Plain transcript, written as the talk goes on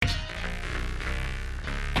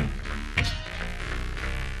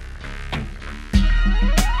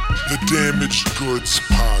Damaged Goods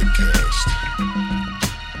Podcast.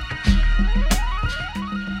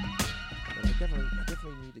 I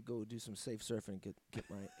definitely need to go do some safe surfing and get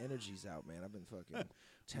my energies out, man. I've been fucking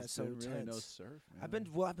so really tense. no surf, man. I've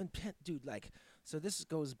been dude. Like, so this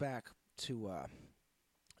goes back to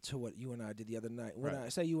what you and I did the other night. When Right. I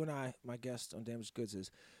say you and I, my guest on Damaged Goods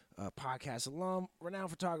is podcast alum, renowned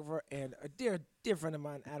photographer, and a dear friend of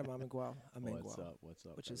mine, Adam Amengual. What's up,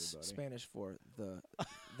 Which is everybody? Spanish for the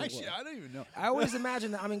Actually, what? I don't even know. I always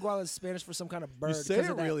imagine that Amengual is Spanish for some kind of bird. You say 'cause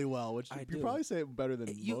it of that. really well, which I you do. probably say it better than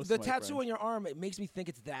most The of my tattoo friends. on your arm, it makes me think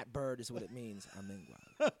it's that bird is what it means.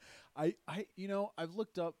 Amengual. I've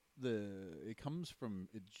looked up it comes from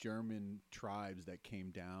German tribes that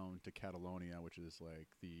came down to Catalonia, which is like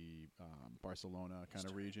the Barcelona kind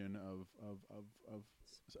of region of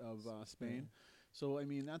Spain. So I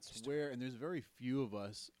mean that's where, and there's very few of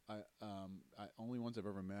us. Only ones I've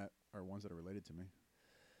ever met are ones that are related to me.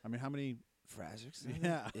 I mean, how many? Frasers.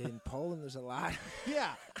 Yeah. In Poland, there's a lot.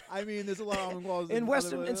 Yeah, I mean, there's a lot of Amenguals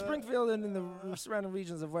In Springfield and in the surrounding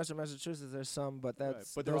regions of Western Massachusetts, there's some, but that's Right.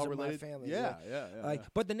 But they're those all are related. my family. Yeah.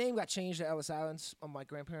 But the name got changed to Ellis Islands on my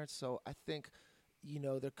grandparents, so I think,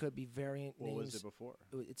 there could be variant What names. was it before?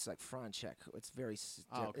 It's like Franchek. It's very.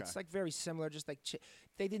 Okay. It's like very similar. Just like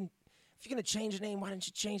they didn't. If you're gonna change a name, why didn't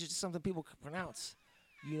you change it to something people could pronounce?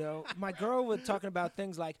 My girl was talking about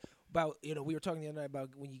things like we were talking the other night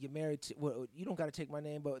about when you get married. You don't got to take my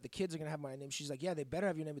name, but the kids are gonna have my name. She's like, yeah, they better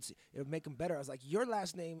have your name. It'll make them better. I was like, your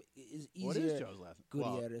last name is easier. What is Joe's last name?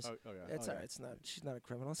 Gutierrez. Okay. That's all right. It's not. She's not a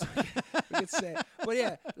criminal. So we can say. But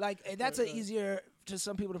yeah, like that's easier to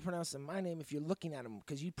some people to pronounce than my name if you're looking at them,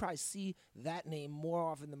 because you probably see that name more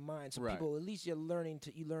often than mine. So Right. people, at least you learn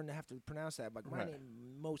to have to pronounce that. But my Right.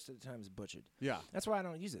 name most of the time is butchered. Yeah. That's why I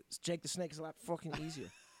don't use it. Jake the Snake is a lot fucking easier.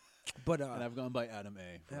 But And I've gone by Adam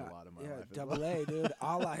A for a lot of my life. as double well. A, dude.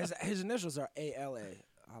 Allah. His initials are ALA.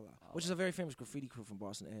 Allah, which is a very famous graffiti crew from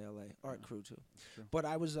Boston, ALA. Art crew too. true. But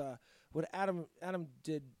I was what Adam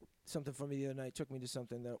did something for me the other night. Took me to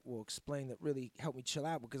something that will explain that really helped me chill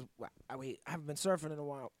out, because I haven't been surfing in a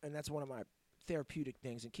while, and that's one of my therapeutic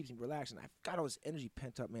things. It keeps me relaxed, and I've got all this energy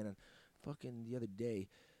pent up, man. And fucking the other day,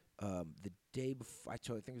 the day before, I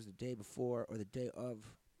think it was the day before or the day of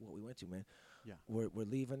what we went to, man. Yeah. We're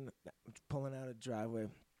leaving, pulling out of the driveway.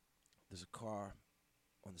 There's a car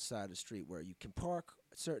on the side of the street where you can park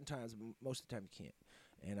at certain times, but most of the time you can't.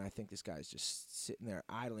 And I think this guy's just sitting there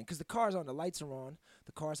idling, because the car's on, the lights are on,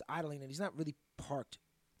 the car's idling, and he's not really parked.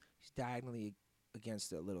 He's diagonally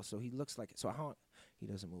against it a little, so he looks like it. So I honk, he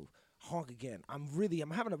doesn't move. Honk again. I'm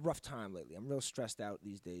having a rough time lately. I'm real stressed out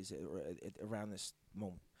these days around this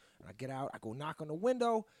moment. And I get out, I go knock on the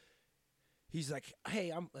window. He's like,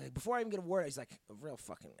 hey, before I even get a word, he's like a real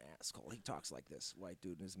fucking asshole. He talks like this, white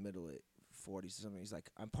dude in his middle 40s or something. He's like,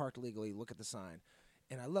 I'm parked legally, look at the sign.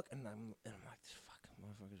 And I look, and I'm like, this fucking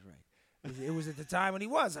motherfucker's right. It was at the time when he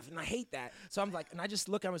was, and I hate that. So I'm like, and I just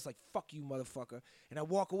look at him, it's like, fuck you, motherfucker. And I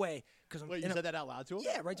walk away. Wait, you said that out loud to him?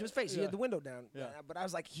 Yeah, right to his face. He Yeah. had the window down. Yeah. But I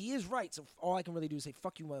was like, he is right. So all I can really do is say,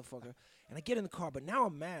 fuck you, motherfucker. And I get in the car, but now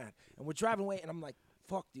I'm mad. And we're driving away, and I'm like,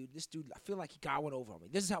 fuck, dude, this dude, I feel like he got one over on me.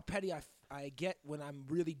 This is how petty I get when I'm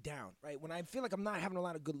really down, right? When I feel like I'm not having a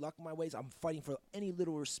lot of good luck in my ways, I'm fighting for any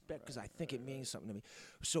little respect because I think it means something to me.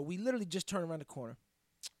 So we literally just turn around the corner,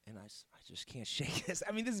 and I just can't shake this.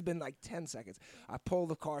 I mean, this has been like 10 seconds. I pull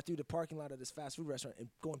the car through the parking lot of this fast food restaurant and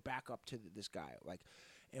going back up to this guy,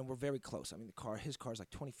 and we're very close. I mean, his car's like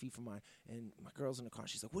 20 feet from mine, and my girl's in the car.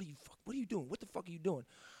 She's like, what are you doing? What the fuck are you doing?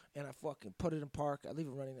 And I fucking put it in park. I leave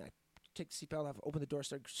it running, and I take the seatbelt off, open the door,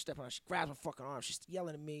 start stepping on it. She grabs my fucking arm. She's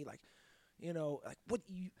yelling at me like, what,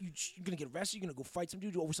 you gonna get arrested? You gonna go fight some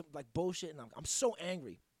dude over something like bullshit? And I'm so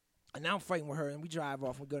angry. And now I'm fighting with her, and we drive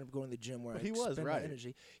off. We're going to go in the gym where But I he was spend right. my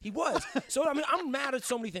energy. He was. So, I mean, I'm mad at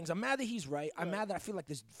so many things. I'm mad that he's right. I'm mad that I feel like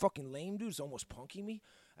this fucking lame dude is almost punking me.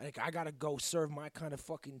 I think I got to go serve my kind of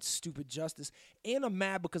fucking stupid justice. And I'm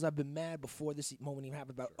mad because I've been mad before this moment even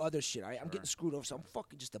happened about other shit. I'm getting screwed over, so I'm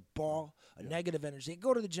fucking just a ball of negative energy. I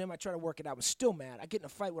go to the gym. I try to work it out. I'm still mad. I get in a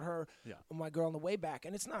fight with her and my girl on the way back,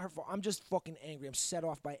 and it's not her fault. I'm just fucking angry. I'm set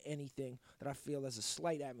off by anything that I feel as a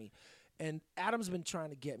slight at me. And Adam's been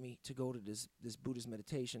trying to get me to go to this Buddhist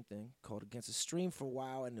meditation thing called Against the Stream for a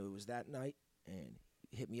while, and it was that night, and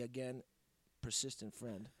he hit me again. Persistent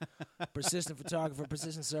friend, persistent photographer,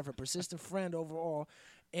 persistent surfer, persistent friend overall.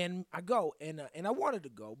 And I go, and I wanted to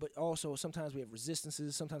go, but also sometimes we have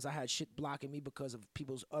resistances. Sometimes I had shit blocking me because of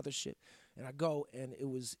people's other shit. And I go, and it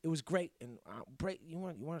was great. And you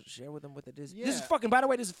want to share with them what it is? Yeah. This is fucking. By the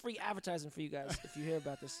way, this is free advertising for you guys. If you hear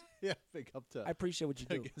about this, Yeah, big up to I appreciate what you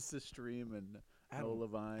do. Against the Stream and Adam, Noah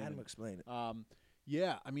Levine. Adam, explain it.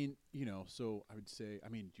 Yeah, I mean, so I would say, I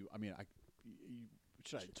mean,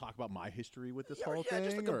 should I talk about my history with this whole thing?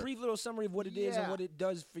 Just like a brief little summary of what it is and what it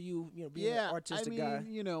does for you, being an artistic guy.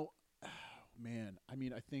 Man, I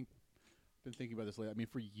mean, I think I've been thinking about this lately. I mean,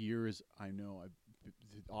 for years, I know I've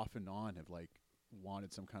off and on have like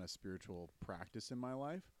wanted some kind of spiritual practice in my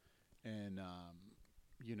life, and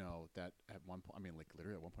that at one point, I mean, like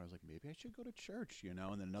literally at one point, I was like, maybe I should go to church, and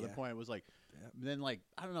then another point, I was like, then like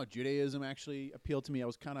I don't know, Judaism actually appealed to me. I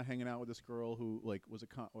was kind of hanging out with this girl who like was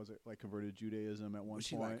converted to Judaism at one was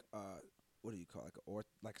point. She like, what do you call it,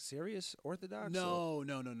 like a serious Orthodox? No.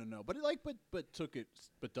 But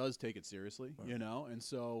does take it seriously, and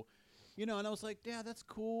so. And I was like, yeah, that's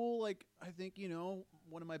cool. Like, I think,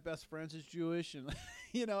 one of my best friends is Jewish. And,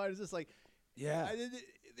 I was just like,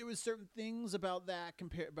 there was certain things about that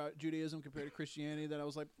about Judaism compared to Christianity that I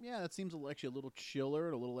was like, yeah, that seems actually a little chiller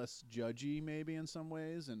and a little less judgy maybe in some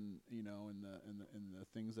ways. And, in the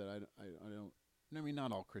things that I don't, I mean,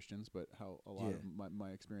 not all Christians, but how a lot of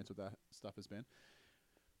my experience with that stuff has been.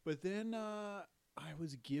 But then, I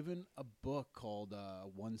was given a book called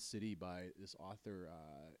One City by this author,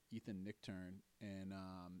 Ethan Nichtern, and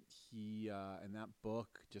he and that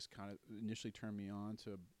book just kind of initially turned me on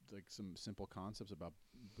to like some simple concepts about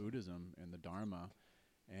Buddhism and the Dharma.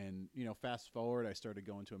 And fast forward, I started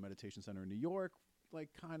going to a meditation center in New York, like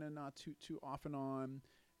kind of not too off and on,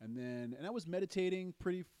 and I was meditating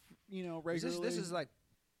pretty regularly. This is like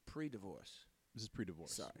pre-divorce. This is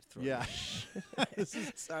pre-divorce. Sorry.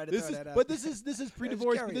 Sorry to throw that out. But this is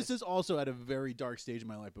pre-divorce. But this is also at a very dark stage in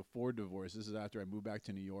my life before divorce. This is after I moved back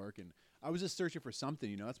to New York, and I was just searching for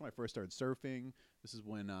something. That's when I first started surfing. This is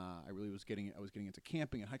when I really was getting into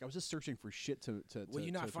camping and hike. I was just searching for shit to. Were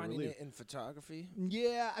you not finding it in photography?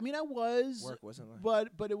 Yeah, I mean, I was. Work wasn't like.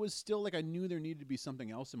 But it was still like I knew there needed to be something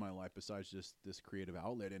else in my life besides just this creative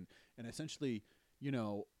outlet, and essentially,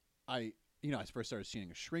 I first started seeing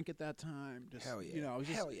a shrink at that time. Just, Hell yeah. I was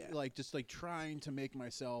just like trying to make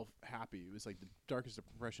myself happy. It was like the darkest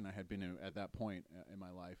depression I had been in at that point in my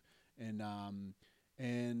life. And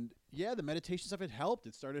the meditation stuff had helped.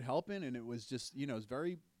 It started helping, and it was just, it was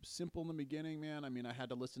very simple in the beginning, man. I mean, I had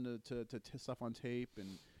to listen to stuff on tape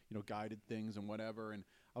and, guided things and whatever. And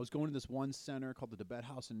I was going to this one center called the Tibet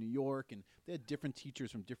House in New York, and they had different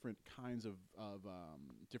teachers from different kinds of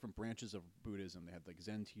different branches of Buddhism. They had like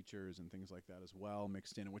Zen teachers and things like that as well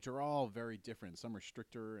mixed in, which are all very different. Some are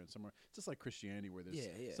stricter, and some are just like Christianity, where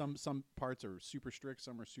there's some parts are super strict,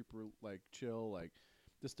 some are super like chill. Like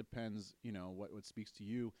this depends, what speaks to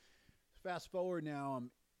you. Fast forward now,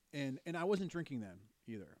 and I wasn't drinking then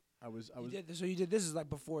either. You did. This is like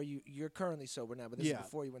before you're currently sober now, but this is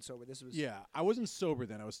before you went sober. This was. Yeah, I wasn't sober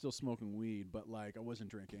then. I was still smoking weed, but like I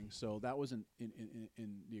wasn't drinking, so that wasn't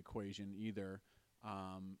in the equation either.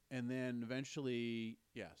 And then eventually,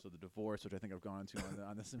 so the divorce, which I think I've gone into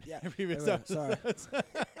on this previous episode. Sorry.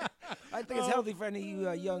 I think it's healthy for any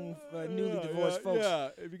young newly divorced folks. Yeah,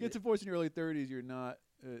 if you get divorced in your early 30s, you're not.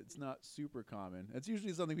 It's not super common. It's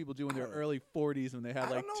usually something people do in their early 40s when they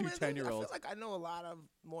have like two 10-year-olds. I feel like I know a lot of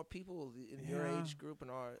more people in your age group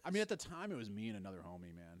and our. I mean, at the time, it was me and another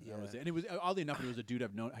homie, man. Yeah. That was it. And it was oddly enough, it was a dude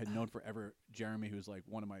had known forever, Jeremy, who's like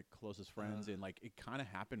one of my closest friends, and like it kind of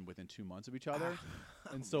happened within 2 months of each other.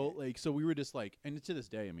 And so we were just like, and to this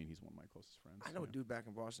day, I mean, he's one of my closest friends. I know a dude back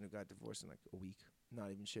in Boston who got divorced in like a week. Not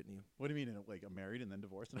even shitting you. What do you mean, like married and then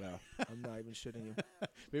divorced? No, I'm not even shitting you.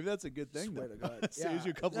 Maybe that's a good thing. Swear to God. Saves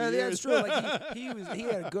you a couple of years. Yeah, it's true. Like he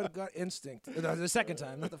had a good gut instinct. The second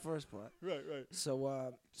time, not the first part. Right.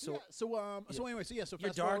 So anyway, so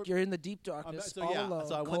you're dark. You're in the deep darkness. All alone.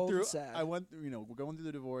 So I cold went through. And sad. I went. We're going through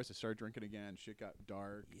the divorce. I started drinking again. Shit got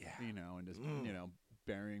dark. Yeah. And just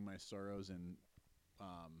burying my sorrows in,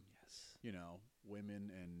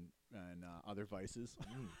 women and other vices.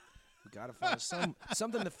 We gotta find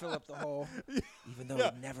something to fill up the hole, even though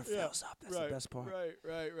it never fills up. That's the best part.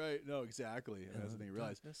 Right. No, exactly. That's the thing you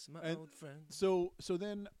realize. Old friend. So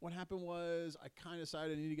then what happened was I kind of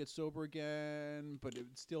decided I needed to get sober again, but it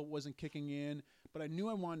still wasn't kicking in. But I knew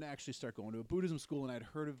I wanted to actually start going to a Buddhism school, and I'd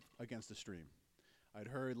heard of Against the Stream. I'd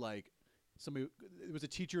heard like it was a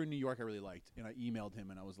teacher in New York I really liked, and I emailed him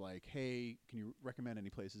and I was like, hey, can you recommend any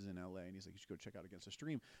places in LA? And he's like, you should go check out Against the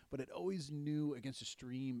Stream. But I always knew Against the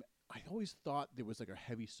Stream, I always thought there was like a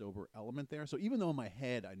heavy sober element there. So even though in my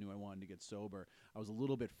head I knew I wanted to get sober, I was a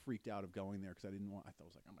little bit freaked out of going there because I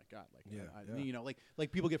was like, oh my God, like,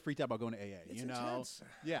 like people get freaked out about going to AA, it's intense.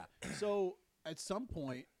 Yeah. So at some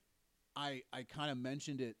point I kind of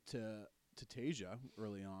mentioned it to Tasia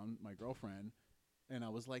early on, my girlfriend. and I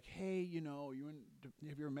was like, hey, you know, have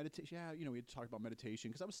you ever meditated? Yeah, you know, we had talked about meditation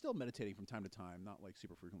because I was still meditating from time to time, not like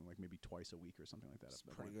super frequently, like maybe twice a week or something like that. That's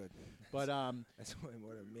pretty good. But that's way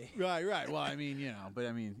more than me. Right. Well, I mean, you know, but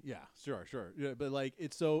I mean, yeah, sure. Yeah, but like,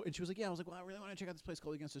 it's so, and she was like, yeah, I was like, well, I really want to check out this place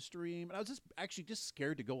called Against the Stream, and I was just actually just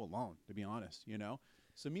scared to go alone, to be honest, you know.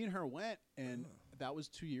 So me and her went, and that was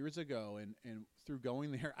 2 years ago, and through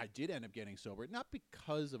going there, I did end up getting sober, not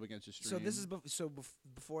because of Against the Stream. So this is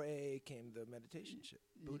before AA came the meditation shit.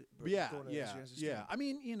 Yeah. I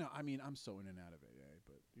mean, you know, I'm so in and out of AA,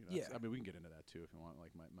 but you know, I mean, we can get into that too if you want,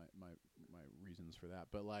 like my reasons for that.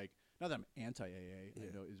 But like, not that I'm anti AA,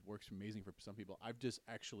 I know it works amazing for some people. I've just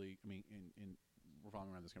actually, I mean, in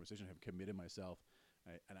revolving around this conversation, have committed myself.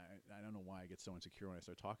 I don't know why I get so insecure when I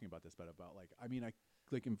start talking about this, but about like, I mean, I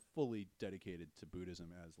like am fully dedicated to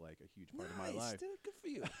Buddhism as like a huge part of my life. Dude, good for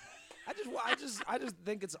you. I just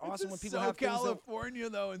think it's awesome when people so have California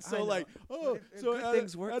though, and so like, so good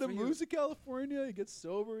things work Adam for you. moves to California, he gets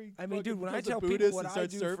sober. I mean, dude, when I tell people what I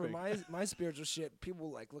do for my spiritual shit,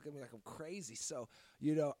 people like look at me like I'm crazy. So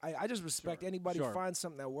you know, I just respect anybody who finds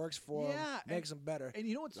something that works for them, makes them better. And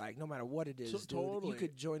you know what's like, no matter what it is, dude, totally. you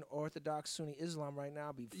could join Orthodox Sunni Islam right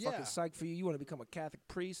now. Be fucking psyched for you. You want to become a Catholic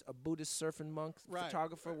priest, a Buddhist surfing monk,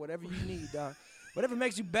 photographer, whatever you need. Whatever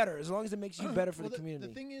makes you better, as long as it makes you better for the community.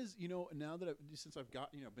 The thing is, you know, now that since I've got,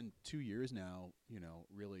 you know, been 2 years now, you know,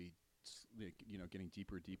 really, like, you know, getting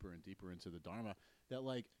deeper and deeper into the Dharma, that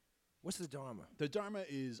like, what's the Dharma? The Dharma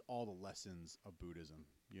is all the lessons of Buddhism.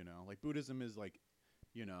 You know, like Buddhism is like,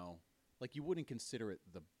 you know, like you wouldn't consider it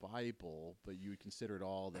the Bible, but you would consider it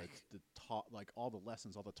all like all the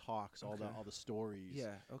lessons, all the talks, all the stories. Yeah.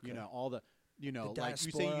 Okay. You know, all the. You know, like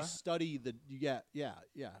you say, you study the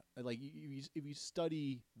like if you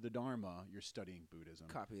study the Dharma, you're studying Buddhism.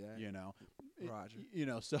 Copy that. You know, Roger. You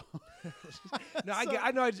know, so no, I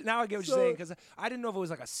get what you're saying, because I didn't know if it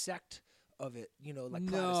was like a sect of it. You know, like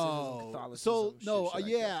Protestantism, Catholicism. So like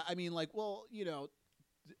that. I mean, like, well, you know,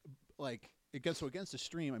 like Against the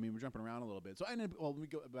Stream. I mean, we're jumping around a little bit. So I ended. Well, let me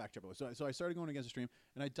go back to it. So I started going Against the Stream,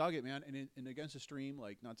 and I dug it, man. And Against the Stream,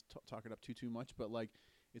 like, not to talk it up too much, but like.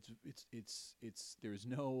 It's there's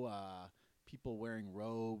no people wearing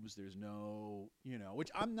robes. There's no, you know, which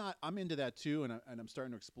I'm into that too, and I'm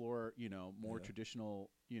starting to explore, you know, more traditional,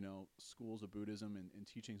 you know, schools of Buddhism and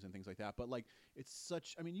teachings and things like that. But like, it's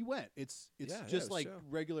such. I mean, you went. It's just like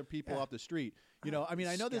regular people off the street. You know, I mean,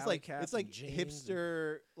 I know there's like it's like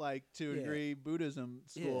hipster, like to a degree Buddhism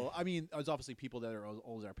school. I mean, there's obviously people that are as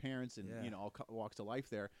old as our parents and you know all walks of life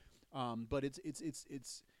there. But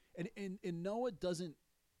it's and Noah doesn't.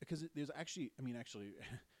 Because there's actually,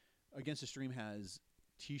 Against the Stream has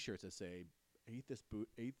T-shirts that say atheist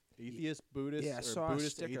Buddhist or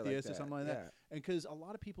Buddhist atheist like or something like that. And because a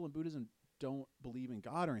lot of people in Buddhism don't believe in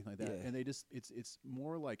God or anything like that, and they just it's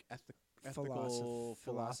more like ethical, philosophical,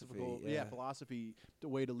 philosophy, the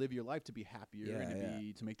way to live your life to be happier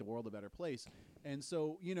and to make the world a better place. And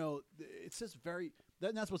so, you know, it's just very.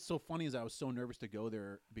 That's what's so funny is I was so nervous to go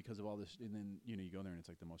there because of all this, and then you know you go there and it's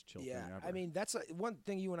like the most chill thing ever. I mean that's one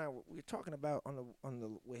thing you and I we were talking about on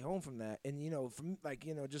the way home from that, and you know, from like,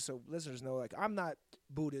 you know, just so listeners know, like I'm not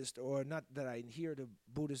Buddhist, or not that I adhere to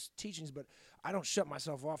Buddhist teachings, but I don't shut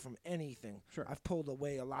myself off from anything. Sure. I've pulled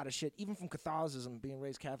away a lot of shit, even from Catholicism, being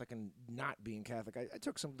raised Catholic and not being Catholic. I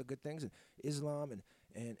took some of the good things, and Islam and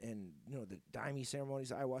you know, the daime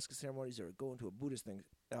ceremonies, ayahuasca ceremonies, or go into a Buddhist thing.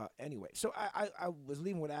 Anyway, so I was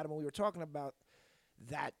leaving with Adam, and we were talking about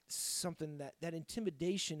that, something that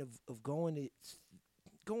intimidation of going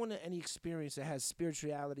to any experience that has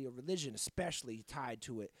spirituality or religion, especially tied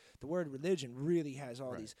to it. The word religion really has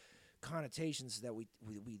all these connotations that we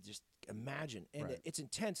just imagine, and it's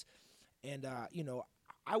intense. And you know,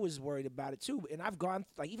 I was worried about it too. And I've gone,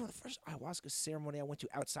 like, even the first ayahuasca ceremony I went to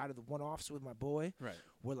outside of the one-offs with my boy,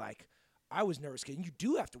 were like, I was nervous because you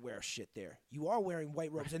do have to wear shit there. You are wearing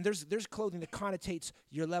white robes, and there's clothing that connotates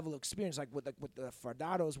your level of experience. Like with the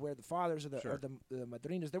fardados, where the fathers or the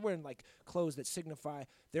madrinas, they're wearing like clothes that signify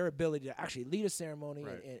their ability to actually lead a ceremony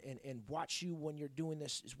and watch you when you're doing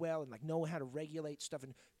this as well, and like know how to regulate stuff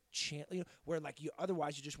and chant. You know, where like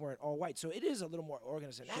otherwise you're just wearing all white. So it is a little more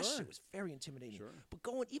organized, and that shit was very intimidating. But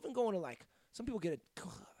going to like, some people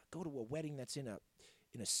go to a wedding that's in a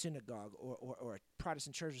synagogue or a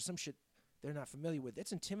Protestant church or some shit they're not familiar with.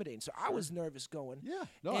 It's intimidating. So I was nervous going. Yeah.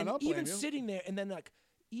 No, and I don't blame you. sitting there, and then like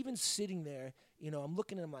even sitting there, you know, I'm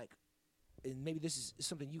looking at them like, and maybe this is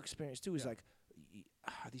something you experienced too. Is like,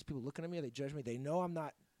 are these people looking at me? Are they judging me? They know I'm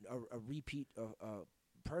not a repeat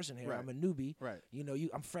person here. I'm a newbie. You know,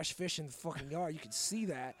 I'm fresh fish in the fucking yard. You can see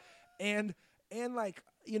that, and like,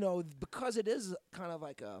 you know, because it is kind of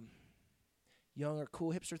like younger,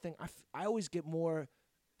 cool hipster thing, I always get more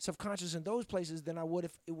self-conscious in those places than I would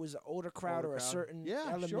if it was an older crowd or a certain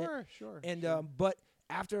element. Sure. And but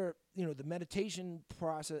after the meditation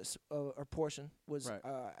process or portion was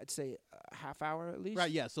I'd say a half hour at least.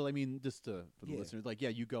 Right. Yeah. So I mean, just for the listeners, like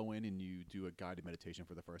you go in and you do a guided meditation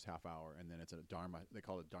for the first half hour, and then it's a Dharma. They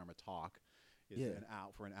call it Dharma talk.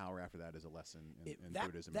 For an hour after that is a lesson in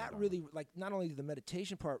Buddhism. That really, like, not only did the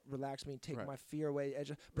meditation part relax me and take my fear away,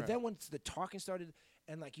 but then once the talking started,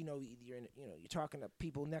 and like you're talking to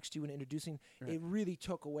people next to you and introducing, it really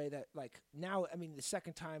took away that, like, now I mean the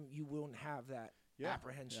second time you won't have that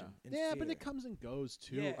apprehension. And fear. But it comes and goes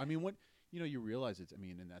too. Yeah. I mean, what you realize it's. I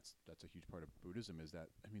mean, and that's a huge part of Buddhism is that.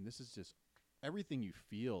 I mean, this is just everything you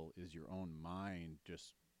feel is your own mind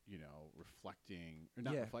just. Reflecting or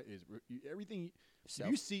not everything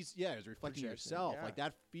you see is reflecting yourself. Like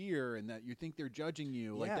that fear and that you think they're judging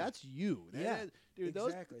you. Like that's you. Dude,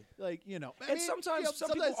 exactly. Those, like and sometimes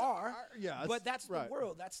some people are. But that's the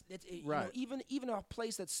world. That's right. Even a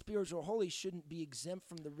place that's spiritual or holy shouldn't be exempt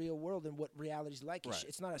from the real world and what reality's like. Right.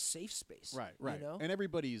 It's not a safe space. Right. You know? And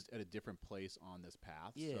everybody's at a different place on this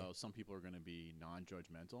path. Yeah. So some people are going to be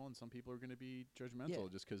non-judgmental, and some people are going to be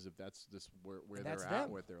judgmental just because if that's just where they're at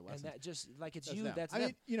with their lessons. And that just like it's that's you. Them. That's I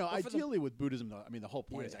them. mean, ideally with Buddhism, though, I mean, the whole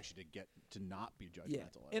point is actually to not be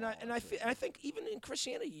judgmental. I think even in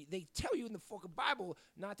Christianity, they tell you in the fucking Bible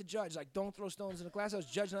not to judge. Like, don't throw stones in the glass house.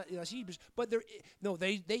 Judge not. But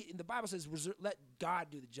they in the Bible says let God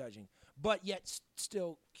do the judging. But yet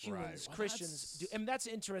still humans, Christians do, and that's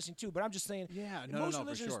interesting too. But I'm just saying, most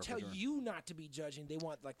religions tell you not to be judging. They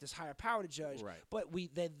want like this higher power to judge. Right. But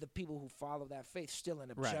the people who follow that faith still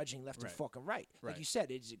end up judging left and fucking right. Like you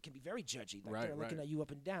said, it can be very judgy. Like they're looking at you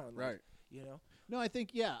up and down. Like, No, I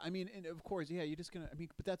think I mean, and of course, you're just gonna. I mean,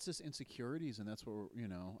 but that's just insecurities, and that's what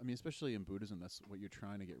I mean, especially in Buddhism, that's what you're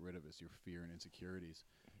trying to get rid of is your fear and insecurities.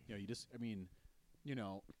 You just. I mean,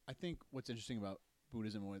 I think what's interesting about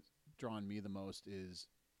Buddhism, what's drawn me the most is,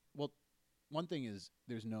 well, one thing is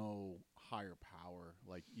there's no higher power,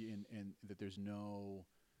 like and that there's no,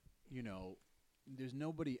 there's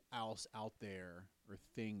nobody else out there or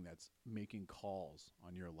thing that's making calls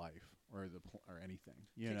on your life or anything.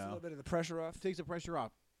 Takes a little bit of the pressure off. Takes the pressure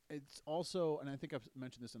off. It's also, and I think I've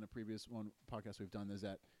mentioned this in a previous podcast we've done, is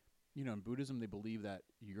that, in Buddhism they believe that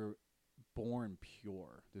you're born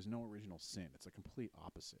pure. There's no original sin. It's a complete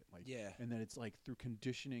opposite. And then it's like through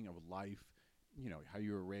conditioning of life, how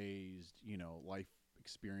you were raised, life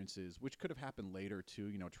experiences, which could have happened later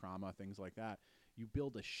too, trauma, things like that. You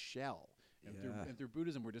build a shell. And through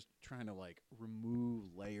Buddhism, we're just trying to like remove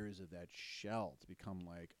layers of that shell to become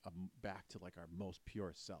like back to like our most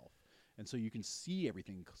pure self. And so you can see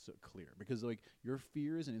everything clear because like your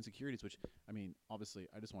fears and insecurities, which I mean, obviously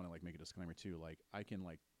I just want to like make a disclaimer too. Like I can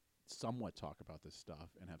like somewhat talk about this stuff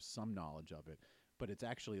and have some knowledge of it, but it's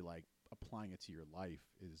actually like applying it to your life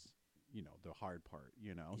is, the hard part,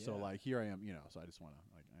 So like here I am, so I just want to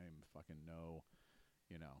like, I am fucking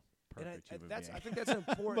perfect human being. I think that's an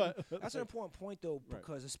important. That's an important point, though,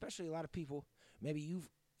 because especially a lot of people, maybe you've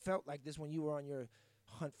felt like this when you were on your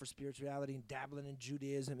hunt for spirituality and dabbling in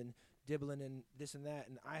Judaism and dibbling in this and that,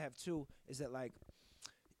 and I have too. Is that like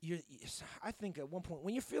I think at one point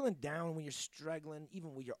when you're feeling down, when you're struggling,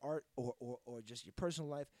 even with your art or just your personal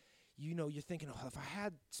life, you're thinking, oh, if I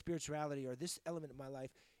had spirituality or this element of my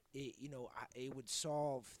life, it would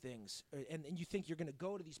solve things. And you think you're going to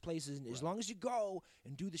go to these places, and as long as you go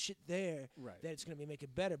and do the shit there, that it's going to make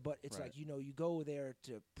it better. But it's like, you go there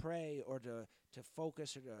to pray or to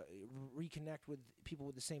focus or to reconnect with people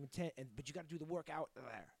with the same intent. But you got to do the work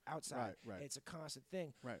outside. It's a constant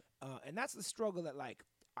thing. And that's the struggle that, like,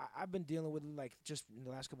 I've been dealing with, like, just in the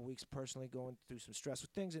last couple of weeks personally, going through some stressful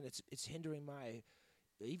things, and it's hindering my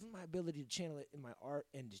ability to channel it in my art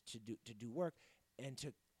and to do work and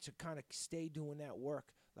to kind of stay doing that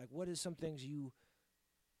work. Like, what is some things you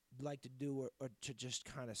like to do or to just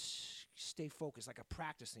kind of stay focused, like a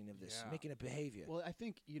practicing of this, making a behavior? Well, I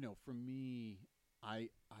think, for me, I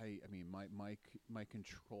mean, my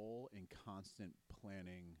control and constant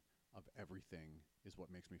planning of everything is what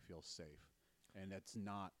makes me feel safe. And that's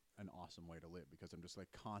not an awesome way to live because I'm just like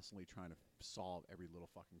constantly trying to solve every little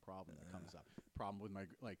fucking problem that comes up. Problem with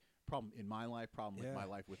problem in my life, problem with my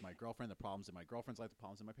life with my girlfriend, the problems in my girlfriend's life, the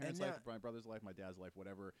problems in my parents' life, my brother's life, my dad's life,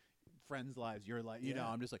 whatever, friends' lives, your life.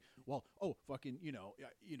 I'm just like, well, fucking,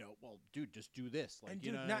 well, dude, just do this. Like, and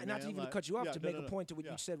dude, not to even cut you off, to make a point to what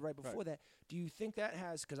you said right before that. Do you think that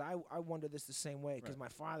has? Because I wonder this the same way because my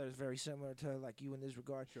father is very similar to like you in this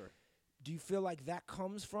regard. Sure. Do you feel like that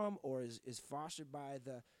comes from or is fostered by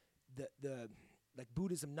the like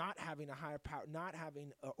Buddhism not having a higher power, not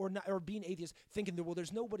having or being atheist, thinking that, well,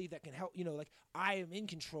 there's nobody that can help. Like I am in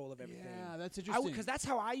control of everything. Yeah, that's interesting. Because that's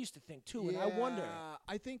how I used to think too, and I wonder.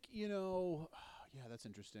 I think yeah, that's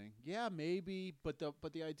interesting. Yeah, maybe, but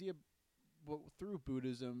the idea, through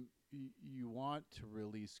Buddhism, you want to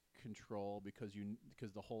release control because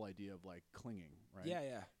the whole idea of like clinging, right? Yeah,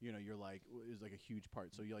 yeah. You're like is like a huge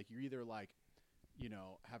part. So you're either like,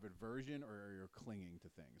 have aversion or you're clinging to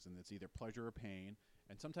things, and it's either pleasure or pain.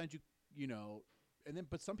 And sometimes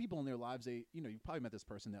but some people in their lives, you've probably met this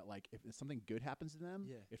person that like if something good happens to them,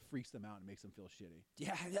 it freaks them out and makes them feel shitty.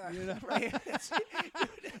 Yeah, right.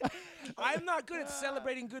 I'm not good at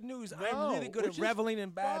celebrating good news. I'm really good at reveling in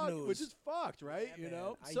bad news, which is fucked, right?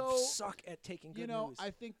 Yeah, so I suck at taking good news.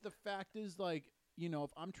 I think the fact is like,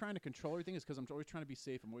 if I'm trying to control everything, it's because I'm always trying to be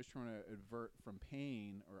safe. I'm always trying to avert from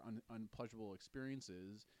pain or unpleasurable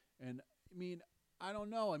experiences. And I mean, I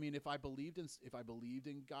don't know. I mean, if I believed in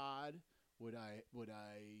God, would I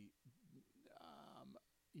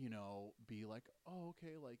be like, oh,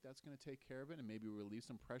 okay, like that's going to take care of it and maybe relieve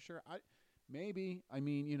some pressure? Maybe. I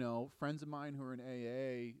mean, friends of mine who are in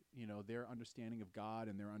AA, their understanding of God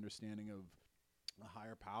and their understanding of a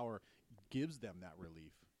higher power gives them that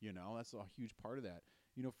relief. That's a huge part of that.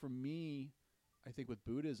 For me, I think with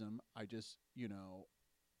Buddhism, I just,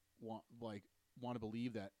 want to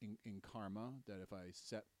believe that in karma, that if I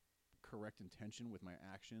set correct intention with my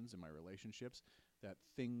actions and my relationships, that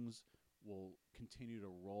things will continue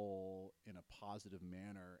to roll in a positive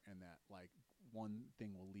manner, and that like one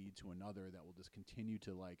thing will lead to another that will just continue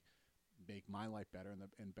to like make my life better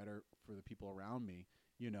and better for the people around me,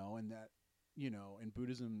 and that, in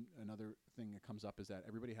Buddhism, another thing that comes up is that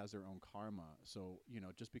everybody has their own karma. So,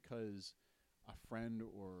 just because a friend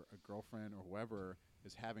or a girlfriend or whoever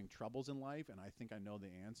is having troubles in life and I think I know the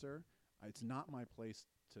answer, it's not my place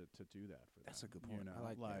to do that for them. That's a good point. I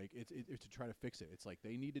like that. It's to try to fix it. It's like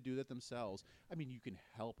they need to do that themselves. I mean, you can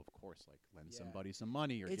help, of course, like lend somebody some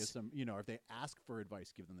money or give some, if they ask for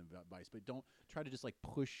advice, give them the advice, but don't try to just like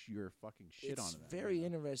push your fucking shit on them. It's very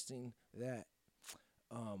interesting that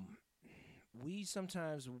we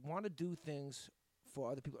sometimes want to do things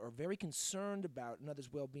for other people, or are very concerned about another's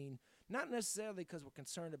well-being, not necessarily because we're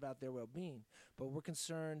concerned about their well-being, but we're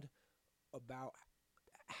concerned about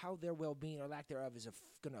how their well-being or lack thereof is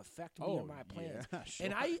going to affect me or my plans. Yeah, sure.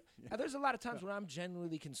 And there's a lot of times when I'm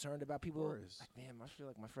genuinely concerned about people. Like, man, I feel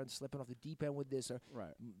like my friend's slipping off the deep end with this, or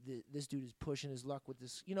this dude is pushing his luck with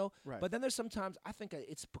this, Right. But then there's sometimes I think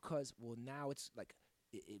it's because, well, now it's like,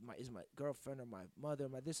 is my girlfriend or my mother or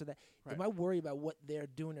my this or that? Right. Am I worried about what they're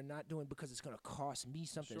doing or not doing because it's going to cost me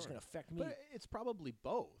something? Sure. It's going to affect me. But it's probably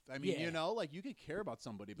both. I mean, like you could care about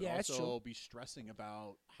somebody, but also be stressing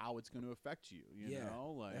about how it's going to affect you. You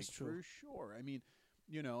know, like that's true. For sure. I mean,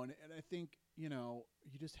 and I think you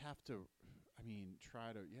just have to. I mean,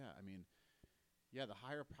 try to. Yeah. I mean, the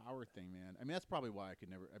higher power thing, man. I mean, that's probably why I could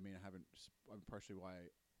never. I mean, I haven't. I'm partially why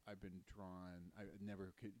I've been drawn. I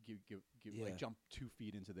never could like jump 2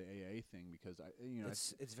 feet into the AA thing because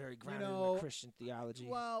it's very grounded in the Christian theology.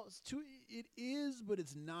 Well, it is, but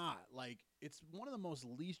it's not. Like it's one of the most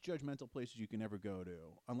least judgmental places you can ever go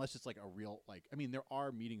to, unless it's like a real like. I mean, there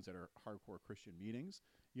are meetings that are hardcore Christian meetings,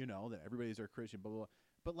 that everybody's a Christian, blah blah.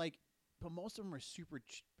 Blah. But most of them are super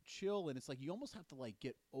chill, and it's like you almost have to like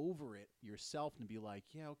get over it yourself and be like,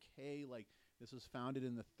 yeah, okay, like this was founded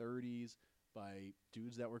in the 30s. By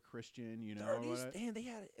dudes that were Christian, 30s, damn, they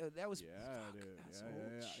had that was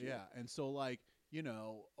yeah. And so like,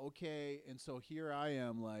 okay, and so here I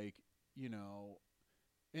am like,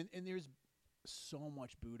 and there's so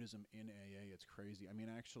much Buddhism in AA, it's crazy. I mean,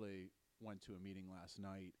 I actually went to a meeting last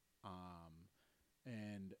night,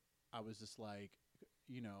 and I was just like,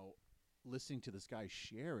 listening to this guy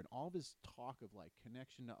share and all of his talk of like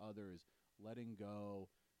connection to others, letting go,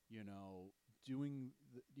 doing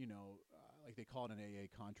like they call it an AA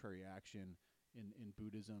contrary action in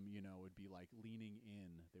Buddhism, would be like leaning in,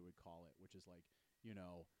 they would call it, which is like,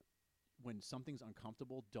 when something's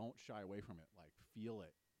uncomfortable, don't shy away from it. Like feel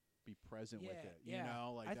it, be present with it.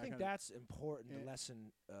 Like I think that's important. The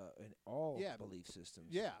lesson in all belief systems.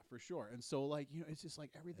 Yeah, for sure. And so like, it's just like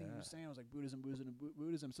everything you're saying, I was like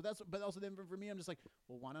Buddhism. So but also then for me, I'm just like,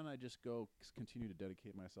 well, why don't I just go continue to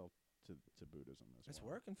dedicate myself to Buddhism as well? It's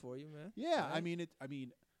working for you, man. Yeah, right? I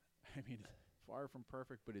mean, far from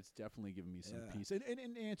perfect, but it's definitely given me some peace. And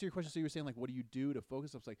to answer your question, so you were saying like, what do you do to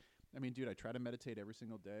focus? I was like, I mean, dude, I try to meditate every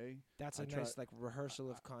single day. That's a nice like rehearsal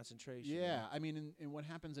of concentration. Yeah, I mean, and what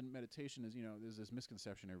happens in meditation is, there's this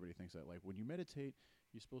misconception everybody thinks that like when you meditate,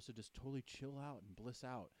 you're supposed to just totally chill out and bliss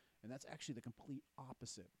out. and that's actually the complete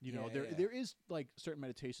opposite. You know, there is like certain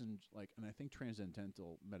meditations, like, and I think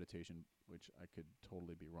transcendental meditation, which I could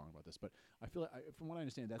totally be wrong about this, but I feel like from what I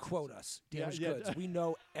understand, that's quote us, damaged goods. We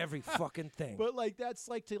know every fucking thing. But like that's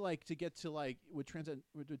like to get to like with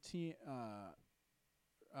with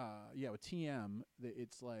TM,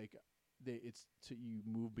 it's like it's to you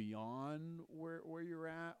move beyond where you're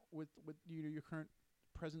at with your current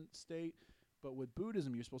present state. But with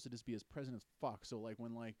Buddhism, you're supposed to just be as present as fuck. So like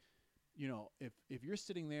when like, you know, if you're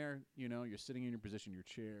sitting there, you know, you're sitting in your position, your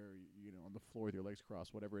chair, you know, on the floor with your legs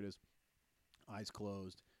crossed, whatever it is, eyes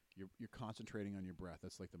closed, you're concentrating on your breath.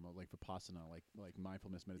 That's like like Vipassana, like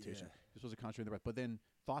mindfulness meditation. Yeah. You're supposed to concentrate on the breath, but then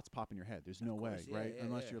thoughts pop in your head. There's no way, right?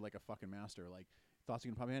 Unless you're like a fucking master, like thoughts are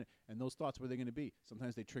gonna pop in your head. And those thoughts, what are they gonna be?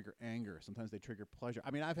 Sometimes they trigger anger. Sometimes they trigger pleasure.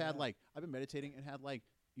 I mean, I've been meditating and had like,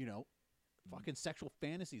 you know, fucking sexual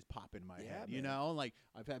fantasies pop in my head, you know, like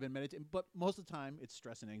I've been meditating, but most of the time it's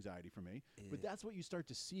stress and anxiety for me. Yeah. But that's what you start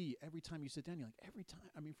to see every time you sit down. You're like, every time,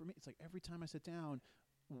 I mean, for me, it's like every time I sit down,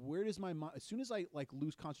 where does my mind, as soon as I like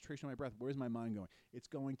lose concentration on my breath, where's my mind going? It's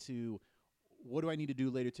going to, what do I need to do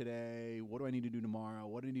later today? What do I need to do tomorrow?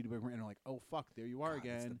 What do I need to bring? And I'm like, oh fuck, there you are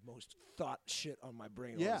again. That's the most thought shit on my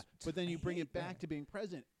brain. Yeah, but then you bring it back to being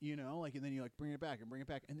present, you know, like, and then you like bring it back,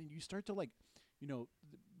 and then you start to like, you know,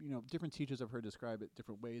 different teachers I've heard describe it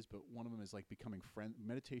different ways, but one of them is like becoming friend.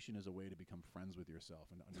 Meditation is a way to become friends with yourself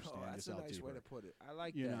and understand yourself. That's a nice deeper. way to put it. I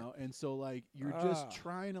like that. You know, and so like you're just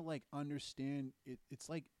trying to like understand it. It's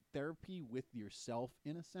like therapy with yourself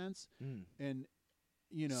in a sense, and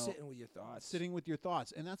you know, sitting with your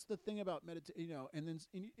thoughts, and that's the thing about meditation. You know, and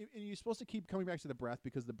you're supposed to keep coming back to the breath,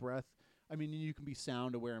 because the breath. I mean, you can be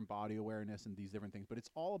sound aware and body awareness and these different things, but it's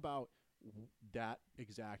all about that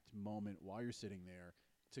exact moment while you're sitting there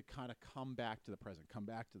to kind of come back to the present,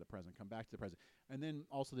 and then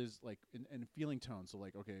also there's like and feeling tone. So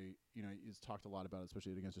like, okay, you know, it's talked a lot about it,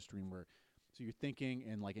 especially Against the Stream, where so you're thinking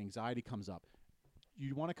and like anxiety comes up.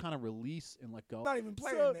 You want to kind of release and let go. Not even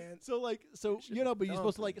playing, man. So you know, but you're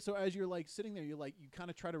supposed to like. So as you're like sitting there, you're like you kind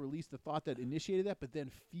of try to release the thought that initiated that, but then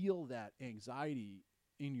feel that anxiety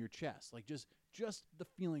in your chest, like just the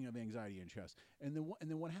feeling of anxiety in your chest. And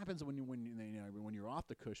then what happens when you're off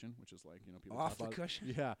the cushion, which is like, you know, people off talk the about,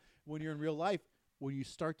 cushion. Yeah, when you're in real life, when you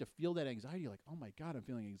start to feel that anxiety, you're like, oh my God, I'm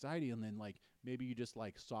feeling anxiety, and then like maybe you just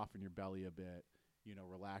like soften your belly a bit. You know,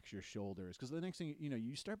 relax your shoulders, because the next thing you know,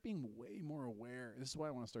 you start being way more aware. This is why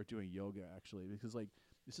I want to start doing yoga, actually, because like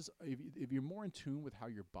this is if you're more in tune with how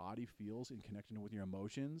your body feels and connecting with your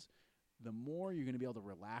emotions, the more you're going to be able to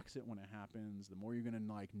relax it when it happens. The more you're going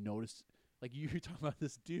to like notice. Like you're talking about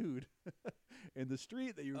this dude in the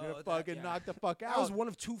street that you're gonna fucking knock the fuck out. That was one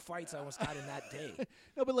of 2 fights I almost got in that day.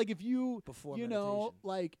 No, but like if you before you meditation. know,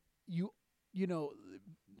 like you know.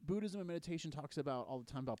 Buddhism and meditation talks about all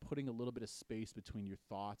the time about putting a little bit of space between your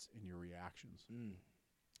thoughts and your reactions.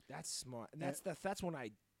 That's smart, and that's when I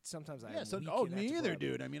sometimes I me either,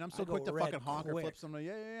 dude. I mean, I'm so quick to fucking honk or flip somebody.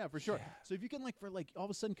 Yeah, for sure. Yeah. So if you can like for like all of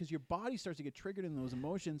a sudden, because your body starts to get triggered in those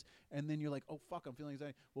emotions, and then you're like, oh fuck, I'm feeling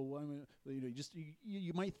anxiety. Well, you know,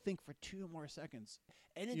 you might think for 2 more seconds,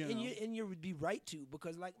 and you would be right to,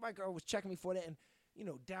 because like my girl was checking me for that, and you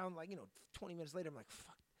know, down like 20 minutes later, I'm like,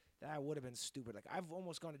 fuck. That would have been stupid. Like, I've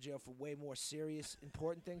almost gone to jail for way more serious,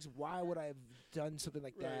 important things. Why would I have done something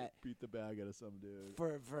like that? Beat the bag out of some dude.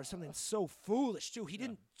 For something so foolish, too. He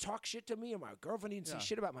didn't talk shit to me or my girlfriend. He didn't say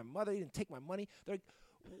shit about my mother. He didn't take my money. They're like,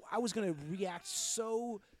 I was going to react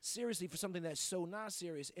so seriously for something that's so not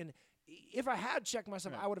serious. And if I had checked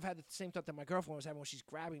myself, I would have had the same thought that my girlfriend was having when she's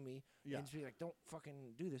grabbing me and just be like, "Don't fucking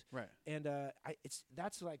do this." Right. And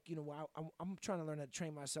that's like, you know, I'm trying to learn how to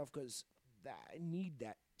train myself, because I need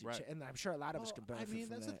that. And I'm sure a lot of us can benefit from that. I mean,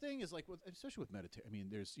 that's the thing is like, especially with meditation. I mean,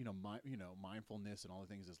 there's mindfulness and all the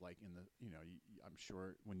things is like in the I'm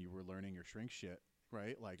sure when you were learning your shrink shit,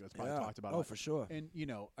 right? Like that's probably talked about. Oh, for sure. And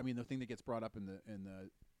I mean, the thing that gets brought up in the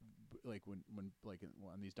like when like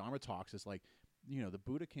on these Dharma talks is like, the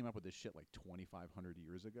Buddha came up with this shit like 2,500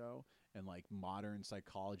 years ago, and like modern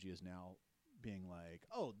psychology is now being like,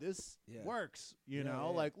 oh, this works,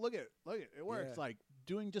 like look at it works. Like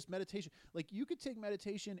doing just meditation, like you could take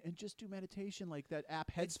meditation and just do meditation, like that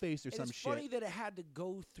app Headspace or some shit. It's funny that it had to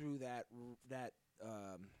go through that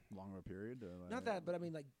longer period. Not that, but I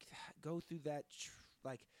mean, like go through that.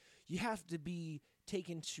 Like you have to be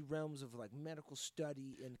taken to realms of like medical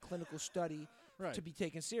study and clinical study to be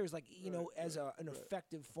taken serious, like as an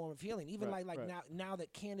effective form of healing. Even now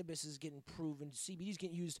that cannabis is getting proven, CBD is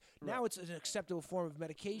getting used. Now it's an acceptable form of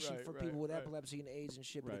medication for people with epilepsy and AIDS and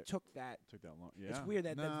shit. But it took that long. Yeah, it's weird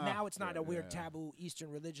that now it's not a weird taboo Eastern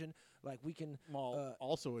religion. Like we can.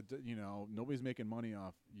 Also, nobody's making money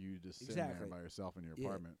off you just sitting there by yourself in your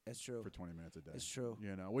apartment. That's true. For 20 minutes a day. That's true.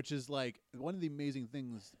 Which is like one of the amazing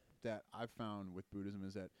things that I've found with Buddhism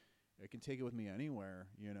is that I can take it with me anywhere.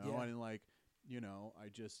 And like. I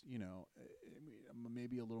just, I'm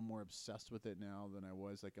maybe a little more obsessed with it now than I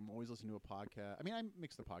was. Like, I'm always listening to a podcast. I mean, I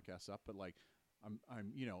mix the podcasts up, but like, I'm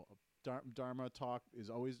Dharma talk is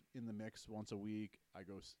always in the mix once a week. I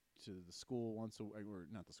go to the school once a week, or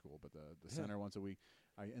not the school, but the center once a week.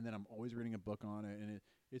 And then I'm always reading a book on it. And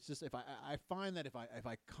it's just, if I find that if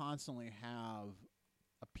I constantly have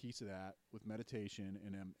a piece of that with meditation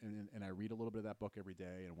and I read a little bit of that book every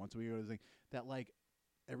day, and once a week, that like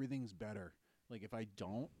everything's better. Like if I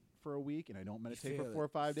don't for a week and I don't meditate for 4 or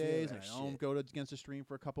 5 days and I don't go against a stream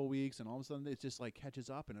for a couple of weeks and all of a sudden it just like catches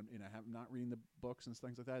up and I have not reading the books and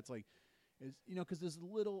things like that. It's like, because there's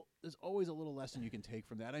always a little lesson you can take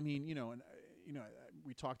from that. I mean,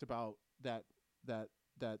 we talked about that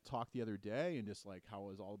talk the other day and just like how it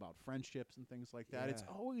was all about friendships and things like that. It's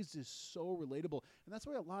always just so relatable. And that's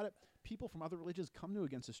why a lot of people from other religions come to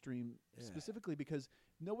Against the Stream specifically because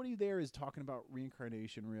nobody there is talking about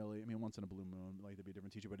reincarnation really. I mean, once in a blue moon, like there'd be a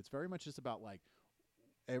different teacher, but it's very much just about like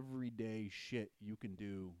everyday shit you can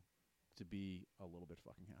do to be a little bit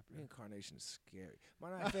fucking happier. Reincarnation is scary.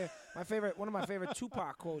 One of my favorite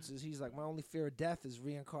Tupac quotes is he's like, "My only fear of death is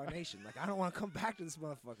reincarnation." Like I don't want to come back to this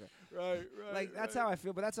motherfucker. Right. Like that's how I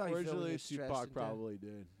feel, but that's how you feel. Originally, Tupac probably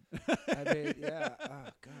did. I mean, yeah. Oh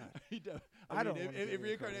God. I don't. If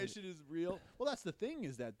reincarnation is real, well, that's the thing.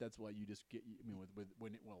 Is that's why you just get. I mean,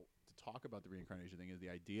 to talk about the reincarnation thing is the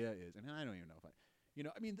idea is, and I don't even know if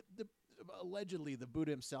I mean, allegedly the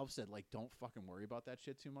Buddha himself said, like, don't fucking worry about that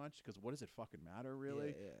shit too much because what does it fucking matter,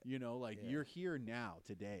 really? You're here now,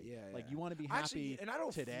 today. Like, you want to be happy and I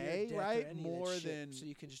don't today, right? More than so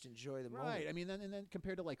you can just enjoy the moment. Right. I mean, then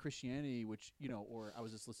compared to like Christianity, which or I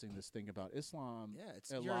was just listening to this thing about Islam. Yeah, it's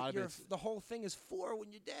the whole thing is for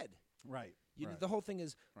when you're dead. Right. The whole thing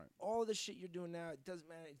is all the shit you're doing now. It doesn't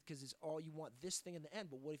matter because it's all you want this thing in the end.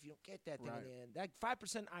 But what if you don't get that thing in the end? That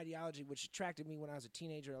 5% ideology, which attracted me when I was a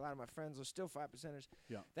teenager, a lot of my friends are still 5%ers.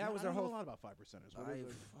 Yeah, that was their whole. A lot about 5%ers.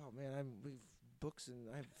 Oh man, we've books and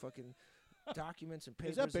I have fucking documents and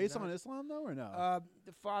papers. Is that based on Islam though, or no?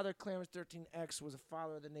 The father, Clarence 13X, was a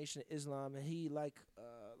follower of the Nation of Islam, and he like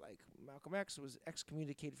Malcolm X was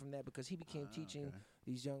excommunicated from that because he became teaching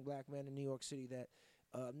these young black men in New York City that.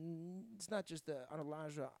 It's not just the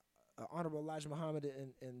Honorable Elijah Muhammad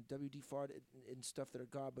and W.D. Fard and stuff that are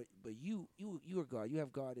God, but you are God. You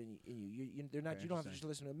have God in you. They're not. You don't have to just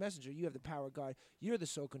listen to a messenger. You have the power of God. You're the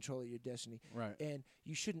sole controller of your destiny. Right. And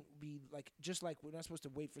you shouldn't be like we're not supposed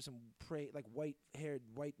to wait for some white-haired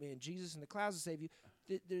white man Jesus in the clouds to save you.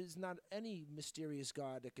 There's not any mysterious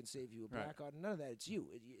God that can save you. A black God, none of that. It's you.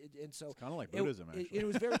 And so it's kind of like Buddhism. Actually, it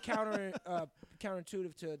was very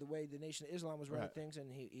counterintuitive to the way the Nation of Islam was running things,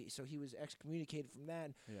 and he was excommunicated from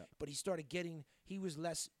that. But he started he was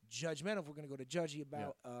less judgmental. If we're going to go to judgy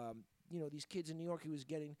about these kids in New York,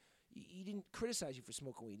 he didn't criticize you for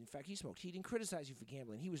smoking weed. In fact, he smoked. He didn't criticize you for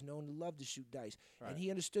gambling. He was known to love to shoot dice. And he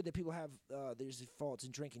understood that people have there's faults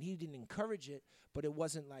in drinking. He didn't encourage it, but it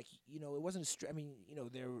wasn't like, it wasn't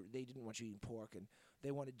they didn't want you eating pork and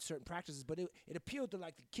they wanted certain practices, but it appealed to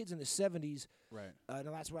like the kids in the 70s. Right. And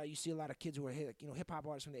that's why you see a lot of kids who were hip hop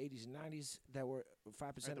artists from the 80s and 90s that were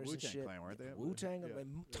 5%ers and shit. Clan, weren't they? Wu-Tang,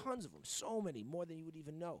 tons of them, so many, more than you would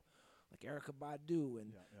even know. Like Erykah Badu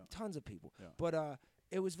and tons of people. Yeah. But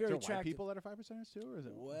it was very attractive. White people that are 5%ers too, or is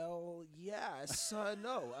it? Well, yes,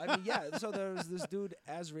 no. I mean, So there was this dude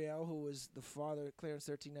Azrael who was the father, Clarence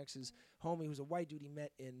 13X's homie, who was a white dude he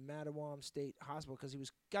met in Matawam State Hospital because he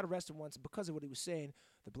got arrested once because of what he was saying.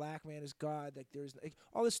 The black man is God. Like there's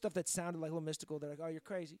all this stuff that sounded like a little mystical. They're like, oh, you're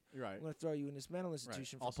crazy. You're right. I'm going to throw you in this mental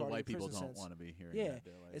institution. Right. For also, white people don't want to be hearing that.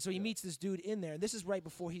 Like, and so he meets this dude in there, and this is right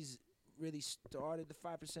before he's really started the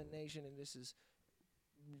 5% Nation, and this is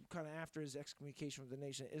kind of after his excommunication from the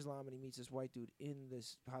Nation of Islam, and he meets this white dude in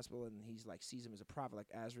this hospital, and he's like sees him as a prophet, like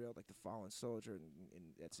Azrael, like the fallen soldier, and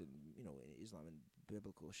that's in in Islam and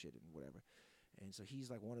biblical shit and whatever. And so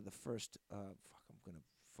he's like one of the first. I'm gonna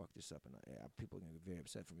fuck this up, and people are gonna get very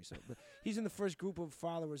upset for me. So, but he's in the first group of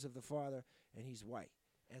followers of the Father, and he's white.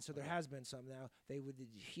 And so there has been some now. They would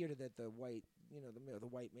hear that the white, the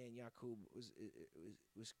white man Yaqub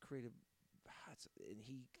was created. And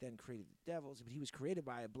he then created the devils, but he was created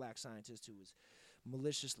by a black scientist who was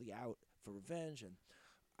maliciously out for revenge, and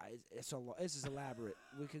this is elaborate.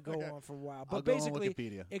 We could go Okay. on for a while, I'll but go on basically,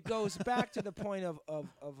 Wikipedia. it goes back to the point of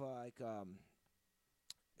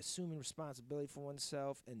assuming responsibility for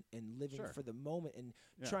oneself and living Sure. for the moment and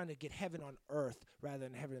Yeah. trying to get heaven on earth rather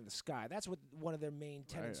than heaven in the sky. That's what one of their main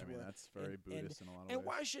tenets Right. I mean, were. that's very And- Buddhist in a lot of And ways.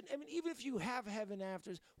 why should even if you have heaven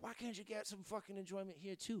afters, why can't you get some fucking enjoyment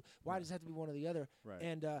here too? Why does it have to be one or the other? Right.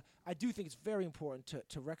 And I do think it's very important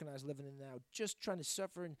to recognize living in the now. Just trying to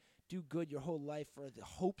suffer and do good your whole life for the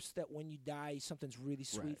hopes that when you die something's really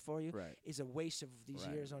sweet Right. for you Right. is a waste of these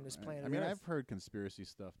Right, years on this right. planet. I mean, Earth. I've heard conspiracy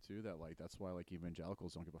stuff too. That like that's why like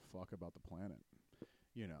evangelicals don't give a fuck about the planet.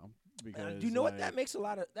 You know, because do you know what like, that makes a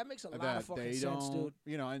lot of fucking they sense, don't, dude.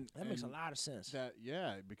 You know, and That makes a and lot of sense. That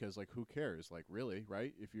because like who cares? Like really,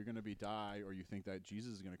 right? If you're gonna die or you think that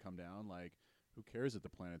Jesus is gonna come down, like who cares if the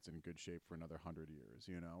planet's in good shape for another 100 years?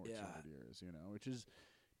 You know, or 200 years? You know, which is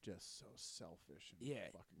just so selfish and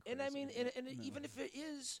fucking crazy. And I mean, and even if it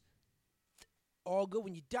is all good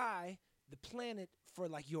when you die, the planet for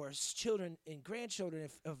like your children and grandchildren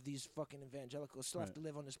of these fucking evangelicals still have Right. to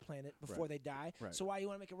live on this planet before they die. Right. So why you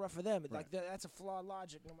want to make it rough for them? Right. Like that's a flawed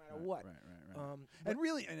logic, no matter Right, what. Right. And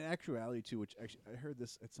really, in actuality, too, which actually I heard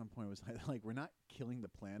this at some point was like we're not killing the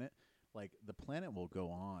planet. Like the planet will go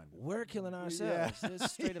on. We're killing ourselves.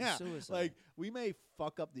 It's straight up suicide. Like we may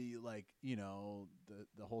fuck up the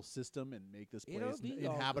the whole system and make this It'll place be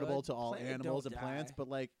all inhabitable good. to all Planet animals don't and plants, die. but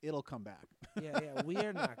like it'll come back. yeah,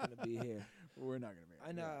 we're not going to be here. We're not gonna make it.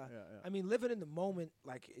 And I mean, living in the moment,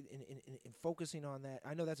 like in focusing on that.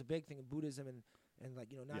 I know that's a big thing in Buddhism, and like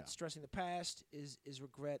not stressing the past is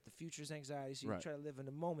regret. The future is anxiety. So you Right. try to live in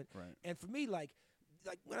the moment. Right. And for me, like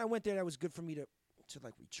when I went there, that was good for me to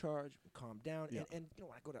like recharge, calm down, Yeah. and when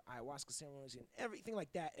I go to ayahuasca ceremonies and everything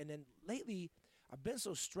like that. And then lately, I've been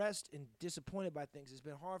so stressed and disappointed by things. It's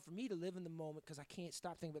been hard for me to live in the moment because I can't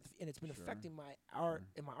stop thinking about and it's been Sure. affecting my art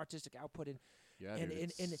and my artistic output. And Yeah, and- dude,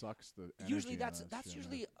 and- it and sucks the usually energy in that's shit,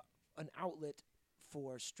 usually an outlet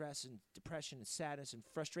for stress and depression and sadness and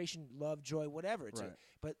frustration, love, joy, whatever it's. Right.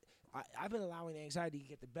 But I've been allowing anxiety to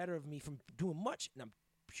get the better of me from doing much, and I'm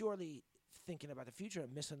purely thinking about the future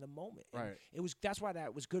and missing the moment. And Right. that's why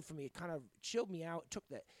that was good for me. It kind of chilled me out.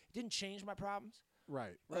 It didn't change my problems.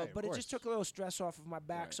 Right. But it just took a little stress off of my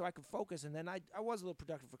back Right. so I could focus. And then I was a little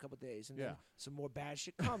productive for a couple of days. And then Yeah. some more bad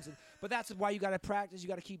shit comes. But that's why you got to practice. You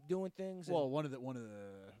got to keep doing things. Well, one of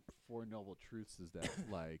the Four Noble Truths is that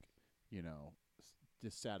like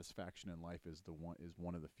dissatisfaction in life is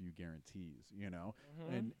one of the few guarantees.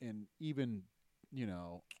 And even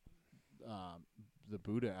the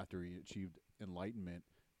Buddha, after he achieved enlightenment,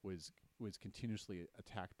 was continuously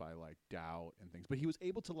attacked by like doubt and things, but he was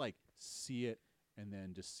able to like see it and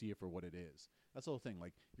then just see it for what it is. That's the whole thing.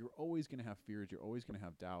 Like you're always going to have fears, you're always going to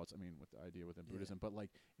have doubts. I mean, with the idea within Buddhism, but like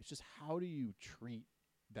it's just how do you treat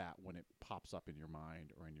that when it pops up in your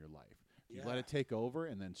mind or in your life? Do you let it take over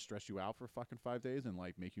and then stress you out for fucking 5 days and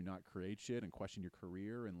like make you not create shit and question your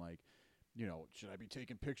career and like, should I be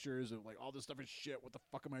taking pictures of like all this stuff is shit? What the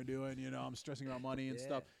fuck am I doing? I'm stressing about money and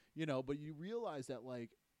stuff. But you realize that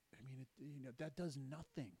like, I mean, that does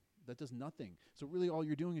nothing. That does nothing. So really, all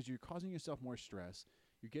you're doing is you're causing yourself more stress.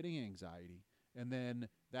 You're getting anxiety, and then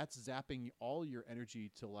that's zapping all your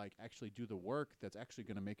energy to like actually do the work that's actually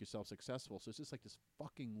going to make yourself successful. So it's just like this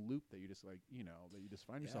fucking loop that you just like that you just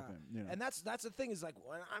find yourself in. And that's the thing is like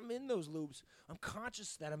when I'm in those loops, I'm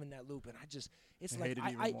conscious that I'm in that loop, and it's I like hate it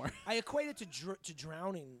even more. I equate it to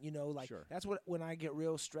drowning. Like Sure. that's what when I get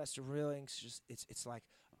real stressed or real anxious, it's like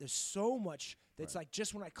there's so much that's like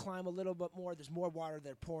just when I climb a little bit more, there's more water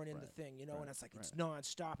they're pouring in the thing, and it's like it's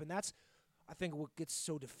nonstop, and that's I think what gets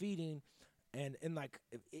so defeating. And like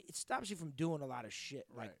it stops you from doing a lot of shit.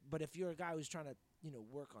 Like, but if you're a guy who's trying to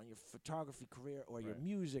work on your photography career or your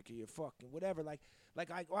music or your fucking whatever, like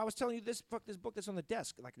I was telling you this book that's on the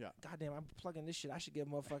desk. Like, goddamn, I'm plugging this shit. I should get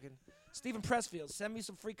motherfucking Stephen Pressfield. Send me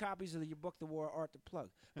some free copies of your book, The War of Art, to plug.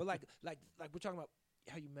 But like we're talking about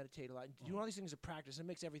how you meditate a lot. Do all these things are practice. It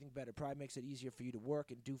makes everything better. Probably makes it easier for you to work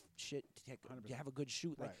and do shit to have a good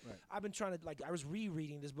shoot. Like I've been trying to I was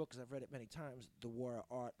rereading this book because I've read it many times. The War of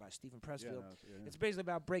Art by Stephen Pressfield. It's basically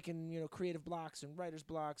about breaking creative blocks and writer's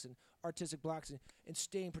blocks and artistic blocks and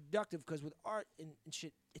staying productive. Because with art and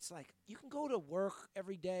shit, it's like you can go to work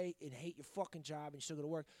every day and hate your fucking job and you still go to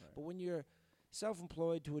work. But when you're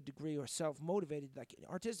self-employed to a degree or self-motivated, like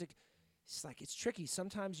artistic, it's like it's tricky.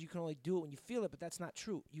 Sometimes you can only do it when you feel it, but that's not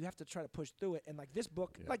true. You have to try to push through it. And like this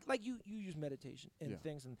book, like you use meditation and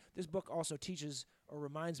things, and this book also teaches or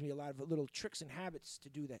reminds me a lot of little tricks and habits to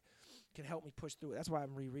do that can help me push through it. That's why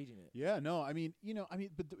I'm rereading it. Yeah, no, I mean,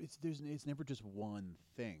 but it's never just one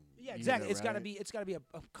thing. Yeah, exactly. Either, it's got to right? be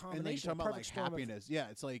a combination. And then you're talking about like storm of- happiness. Yeah,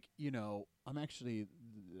 it's like I'm actually,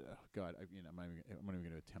 God, I'm not even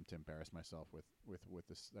going to attempt to embarrass myself with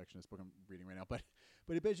this section of this book I'm reading right now. But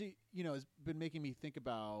it basically has been making me think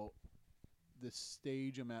about the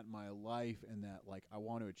stage I'm at in my life, and that like I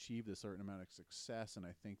want to achieve this certain amount of success, and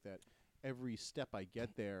I think that every step I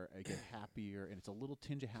get there, I get happier, and it's a little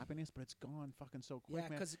tinge of happiness, but it's gone fucking so quick,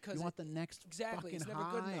 man. Cause you want the next exactly, fucking it's never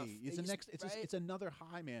high. good enough. It's another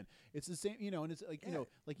high, man. It's the same, and it's like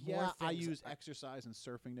More I things. use exercise and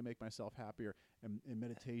surfing to make myself happier, and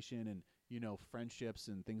meditation and friendships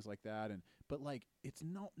and things like that, but like it's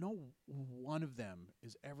no one of them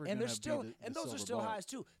is ever. And gonna there's still be the and those are silver still bullet. highs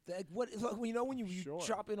too. When you Sure.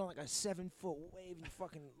 drop in on like a 7-foot wave and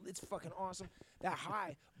it's fucking awesome. That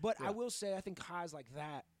high. But I will say I think highs like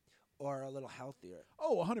that are a little healthier.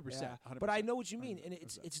 Oh, 100%. Yeah. 100%. But I know what you mean, and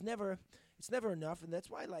it's never enough, and that's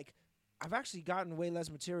why like I've actually gotten way less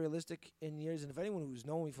materialistic in years. And if anyone who's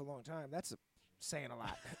known me for a long time, that's saying a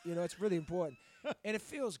lot. It's really important, and it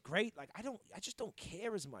feels great. Like I just don't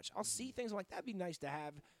care as much. I'll see things I'm like that'd be nice to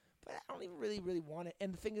have, but I don't even really want it.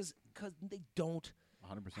 And the thing is, because they don't.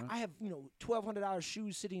 100%. I have $1,200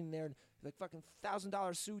 shoes sitting there, and like fucking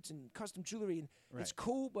 $1,000 suits and custom jewelry, and it's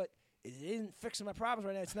cool, but it isn't fixing my problems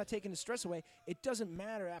right now. It's not taking the stress away. It doesn't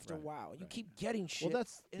matter after a while. You keep getting shit, and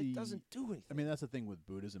it doesn't do anything. I mean, that's the thing with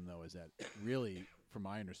Buddhism, though, is that really, from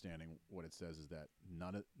my understanding, what it says is that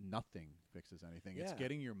nothing fixes anything. It's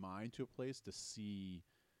getting your mind to a place to see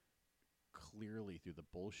clearly through the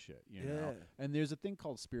bullshit, you know? And there's a thing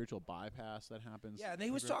called spiritual bypass that happens. Yeah, and he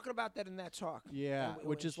was talking about that in that talk. Yeah,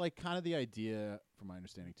 which is like kind of the idea, from my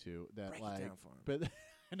understanding, too, that break like, it down for him. but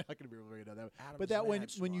I'm not going to be able to break it down that way. Adam's But that when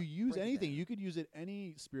smart. you use Break it anything, down. you could use it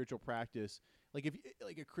any spiritual practice. Like if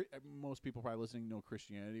most people probably listening know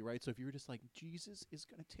Christianity, right? So if you were just like, Jesus is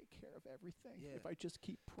going to take care of everything if I just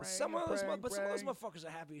keep praying. Some of those motherfuckers are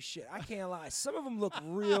happy as shit. I can't lie. Some of them look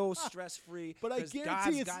real stress free. But I guarantee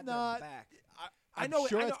God's it's got not. Their back. I'm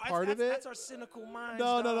sure that's part of it. That's our cynical minds.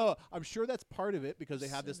 No. I'm sure that's part of it because they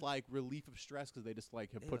have this like relief of stress because they just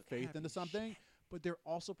like have put faith into something. But they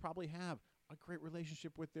also probably have a great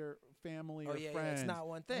relationship with their family or friends. It's not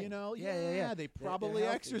one thing. Yeah. They probably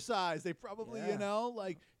they're exercise. They probably,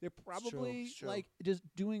 like they're probably It's true. like just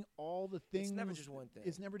doing all the things. It's never just one thing.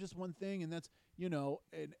 It's never just one thing, and that's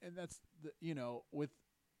and that's the with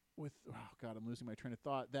oh god, I'm losing my train of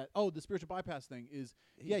thought. That the spiritual bypass thing is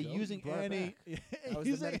using any. That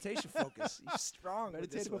was the meditation focus. You're strong.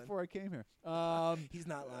 Meditated before I came here. He's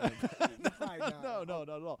not lying. You're probably not. No, not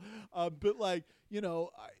at all. But like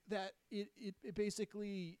that it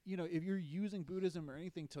basically if you're using Buddhism or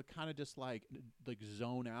anything to kind of just like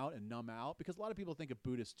zone out and numb out, because a lot of people think of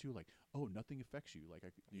Buddhists too like nothing affects you, like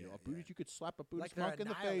a Buddhist, you could slap a Buddhist like monk in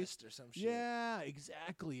the face or some shit. Yeah,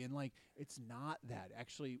 exactly. And like it's not that.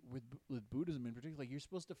 Actually with Buddhism in particular, like you're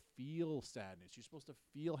supposed to feel sadness, you're supposed to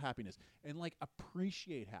feel happiness, and like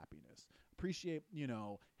appreciate happiness. Appreciate,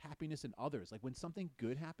 happiness in others. Like when something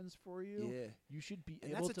good happens for you, you should be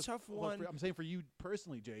able to. That's a tough one. I'm saying for you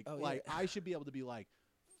personally, Jake. I should be able to be like,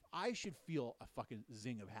 I should feel a fucking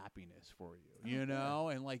zing of happiness for you,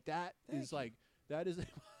 and like that is like that is.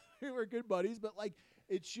 We're good buddies, but like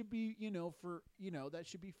it should be, that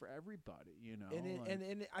should be for everybody,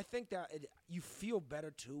 And I think that you feel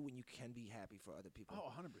better too when you can be happy for other people.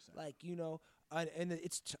 Oh, 100%. Like and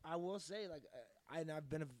it's I will say like I've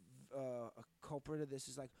been a culprit of this,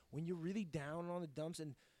 is like when you're really down on the dumps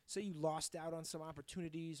and say you lost out on some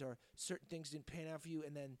opportunities or certain things didn't pan out for you,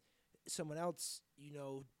 and then someone else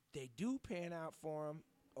they do pan out for them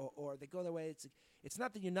or they go their way. It's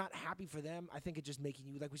not that you're not happy for them. I think it just making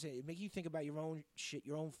you, like we say, it making you think about your own shit,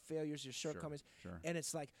 your own failures, your shortcomings. Sure. And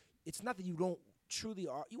it's like it's not that you don't truly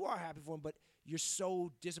are. You are happy for them, but you're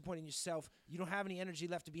so disappointed in yourself. You don't have any energy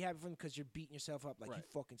left to be happy for them because you're beating yourself up like you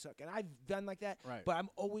fucking suck. And I've done like that. Right. But I'm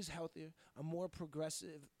always healthier. I'm more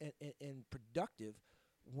progressive and productive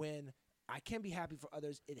when I can be happy for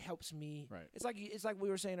others. It helps me. Right. It's like we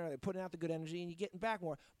were saying earlier, putting out the good energy and you're getting back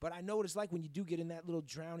more. But I know what it's like when you do get in that little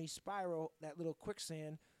drowny spiral, that little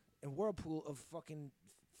quicksand and whirlpool of fucking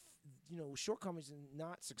shortcomings and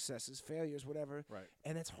not successes, failures, whatever. Right.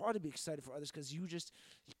 And it's hard to be excited for others because you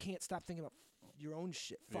can't stop thinking about your own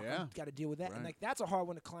shit. Fuck, Yeah. I got to deal with that. Right. And like that's a hard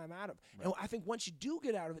one to climb out of. Right. And I think once you do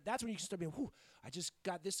get out of it, that's when you can start being, whew, I just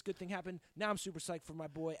got this good thing happen. Now I'm super psyched for my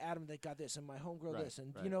boy Adam that got this and my homegirl Right, this.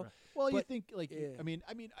 And right, you know, right. Well, you but- think like yeah. I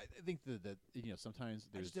think that sometimes I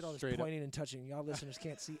there's just did all this straight up, pointing and touching. Y'all listeners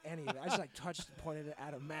can't see any of it. I just like touched and pointed at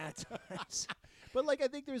Adam mad times. but like I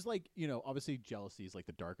think there's like obviously jealousy is like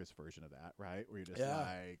the darkest version of that, right? Where you're just Yeah.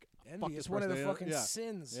 like Envy fuck is this one of the person, fucking yeah.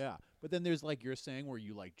 sins. Yeah, but then there's like you're saying where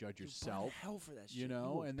you like judge You burn yourself, hell for that shit. you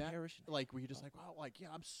know, will and that perish in like where you're just like, wow, like yeah,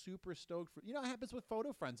 I'm super stoked for it happens with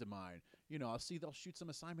photo friends of mine. I'll see they'll shoot some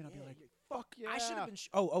assignment, I'll be Yeah, like, you're- fuck yeah, I should have been.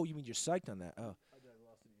 Oh, you mean you're psyched on that? Oh,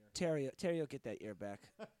 Terry, will get that ear back.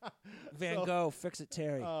 Van So, Gogh, fix it,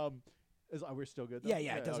 Terry. we're still good. Though?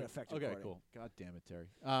 Yeah, it doesn't okay. affect Okay, recording. cool. God damn it, Terry.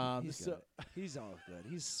 He's so good. He's all good.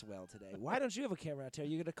 He's swell today. Why don't you have a camera out, Terry?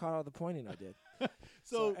 You could have caught all the pointing I did.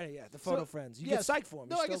 so Hey, the photo friends. You get yes. psyched for him.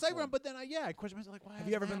 No, You're I get stoked psyched for for him, him. but then I question myself like, why Have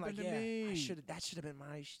you ever hasn't been like, happened to yeah, me? that should have been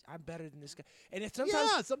my. I'm better than this guy. And if sometimes,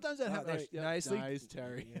 Yeah, sometimes that Oh, happens. there- Yeah, nicely- nice,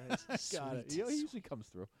 Terry. Nice, Got it. sweet. He usually comes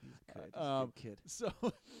through. He's good. He's a good kid.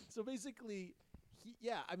 So basically,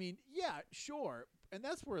 sure, and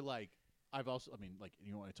that's where like I've also, when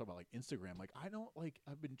I talk about like Instagram, like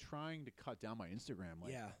I've been trying to cut down my Instagram,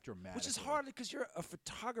 like dramatically, Which is hard because you're a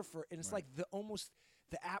photographer, and it's Right. like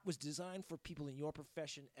the app was designed for people in your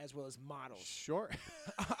profession as well as models. Sure,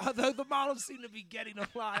 Although the models seem to be getting a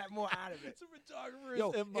lot more out of it. so photographers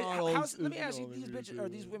Yo, and it- models. let me is ask you, all these they bitches do. or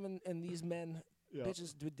these women and these men, Yeah.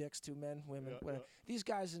 bitches with dicks, too, men, women, Yeah, whatever. yeah. These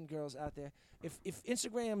guys and girls out there, if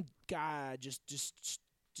Instagram guy just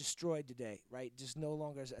destroyed today, right? Just no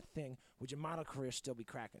longer is a thing. Would your model career still be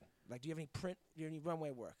cracking? Like, do you have any print? Do you have any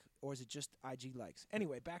runway work, or is it just IG likes?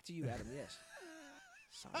 Anyway, back to you, Adam. Yes.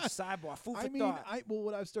 Sorry, sidebar. Food for thought.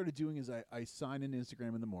 What I've started doing is I sign into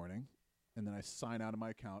Instagram in the morning, and then I sign out of my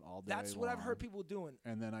account all day. That's what I've heard long. people doing.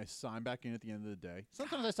 And then I sign back in at the end of the day.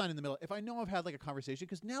 Sometimes I sign in the middle if I know I've had like a conversation.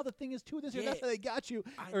 Because now the thing is too, this or Yeah. that they got you,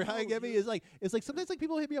 I or how they know, get me dude. is like it's like sometimes like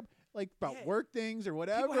people hit me up like about Yeah. work things or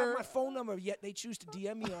People have whatever. my phone number, yet they choose to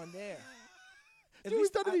DM me on there. At Dude, we've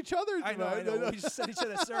least done it each other. I know. right? We just send each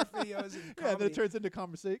other surf videos and Yeah, then comedy. it turns into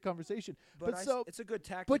conversation. But so, it's a good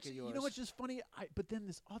tactic but of you yours. know what's just funny? But then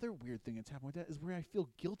this other weird thing that's happened with that is where I feel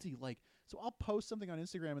guilty. Like, so I'll post something on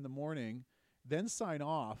Instagram in the morning, then sign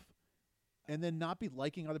off, and then not be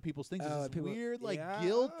liking other people's things. There's this people- weird like yeah,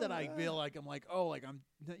 guilt that I yeah. feel like I'm like, oh, like I'm,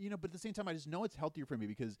 but at the same time, I just know it's healthier for me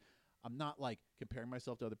because I'm not like comparing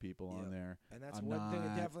myself to other people on Yep. there. And that's I'm one thing it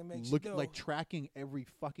not definitely makes look, you do. like tracking every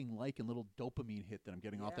fucking like and little dopamine hit that I'm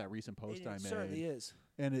getting off Yeah. that recent post it I made. certainly is.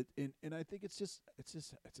 And and I think it's just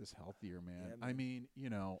healthier, man. Yeah, I man.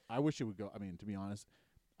 mean, I wish it would go. I mean, to be honest,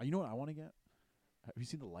 you know what I want to get? Have you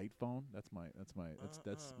seen the Light phone? That's my my what's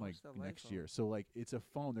that Light next phone? year. So like, it's a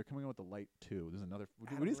phone. They're coming out with the Light 2. There's another.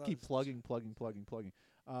 Adam We just keep loves plugging.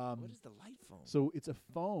 What is the light phone? So it's a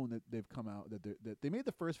phone that they've come out that they made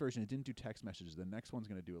the first version. It didn't do text messages. The next one's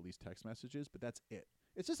going to do at least text messages, but that's it.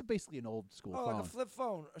 It's just basically an old school Oh, phone. like a flip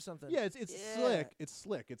phone or something. Yeah, it's Yeah. slick. It's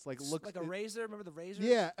slick. It's like looks like a razor. Remember the razor?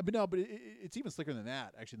 yeah, but no, but it's even slicker than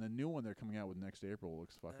that. Actually, the new one they're coming out with next April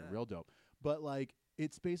looks fucking Yeah. real dope. But like,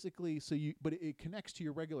 it's basically but it connects to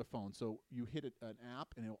your regular phone. So you hit an app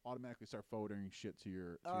and it'll automatically start forwarding shit to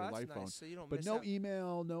your Oh, that's light nice. phone. So you don't But miss no out.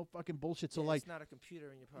 email, no fucking bullshit. So Yeah, like, it's not a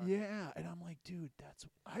computer in your pocket. yeah, and I'm like, dude,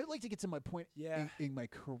 I'd like to get to my point Yeah. in my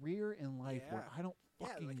career in life where Yeah. I don't Yeah,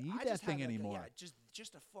 fucking like, need I that just thing have, like, anymore. Yeah,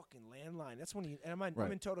 just a fucking landline. That's when I'm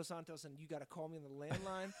Right. in Todos Santos, and you got to call me on the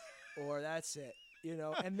landline, or that's it.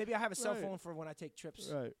 And maybe I have a cell Right. phone for when I take trips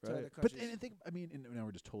Right, to other right. But countries. and I think and now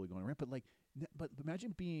we're just totally going around. But like, but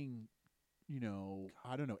imagine being,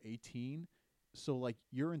 I don't know, 18. So like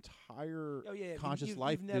your entire Oh, yeah, conscious you've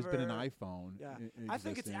life there's been an never- iPhone. Yeah, I I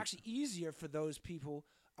think it's actually easier for those people.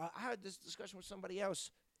 I had this discussion with somebody else.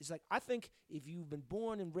 It's like, I think if you've been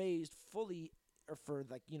born and raised fully, or for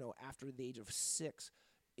like, after the age of 6,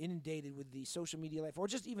 inundated with the social media life, or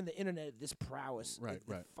just even the internet, this prowess, Right,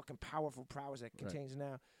 the right. fucking powerful prowess that Right. contains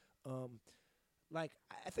now. Like,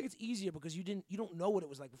 I think it's easier because you don't know what it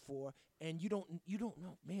was like before, and you don't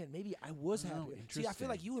know. Man, maybe I was Oh, happier. See, I feel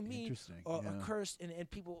like you and me Interesting, are yeah. cursed,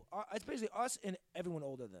 and people. It's basically us and everyone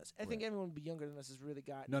older than us. I think Right. everyone be younger than us has really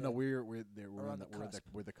got. No, we're there. We're on the cusp.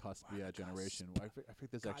 We're the cusp. We're on Yeah, the generation. I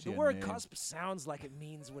think there's God, actually the a word name. cusp sounds like it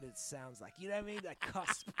means what it sounds like. You know what I mean? Like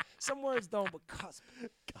cusp. Some words don't, but cusp.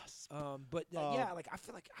 Cusp. But yeah, like I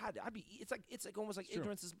feel like I'd be. It's like almost like Sure.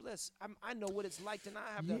 ignorance is bliss. I know what it's like to not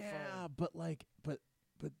have that Yeah, phone.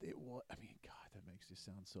 but it was. I mean, God, that makes you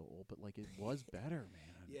sound so old, but like it was better,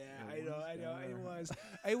 man. Yeah, It I know, it was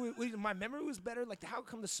was. My memory was better. Like, how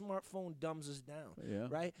come the smartphone dumbs us down? Yeah.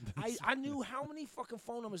 Right? I knew how many fucking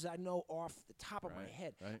phone numbers I know off the top of my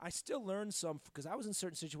head. right. I still learned some because I was in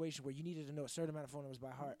certain situations where you needed to know a certain amount of phone numbers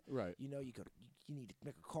by heart. Right. You know, you need to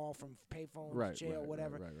make a call from payphone, Right, jail, right,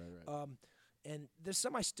 whatever. right. And there's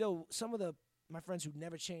some my friends who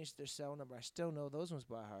never changed their cell number, I still know those ones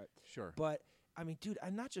by heart. Sure. But I mean, dude,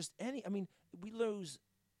 I'm not just any. I mean, we lose.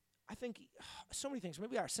 I think so many things.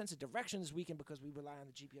 Maybe our sense of direction this weekend because we rely on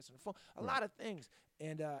the GPS on the phone. A lot of things,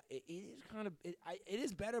 and it is kind of it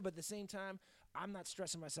is better, but at the same time, I'm not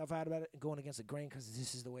stressing myself out about it and going against the grain because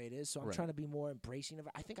this is the way it is. So I'm trying to be more embracing of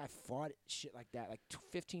it. I think I fought shit like that. Like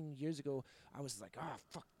 15 years ago, I was like,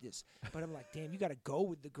 fuck this. But I'm like, damn, you got to go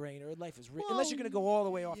with the grain, or life is real. Unless you're gonna go all the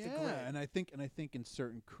way off the grain. And I think in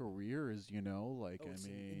certain careers, you know, like it's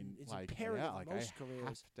like imperative in like most I careers.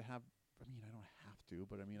 have to have. I mean, I don't have to,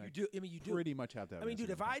 but I mean, you do. Pretty much have to have. I mean,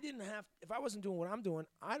 dude, if I wasn't doing what I'm doing,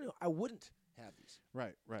 I wouldn't have these.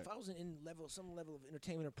 Right. If I wasn't in some level of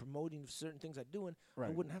entertainment or promoting certain things I'm doing, I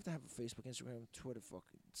Right. wouldn't have to have a Facebook, Instagram, Twitter,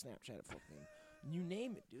 fucking Snapchat, fucking you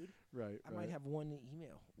name it, dude. Right. I might have one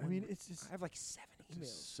email. I mean, it's just I have like 7 emails.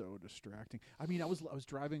 just so distracting. I mean, I was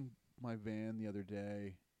driving my van the other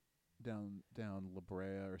day down La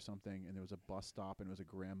Brea or something, and there was a bus stop, and it was a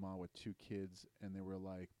grandma with 2 kids, and they were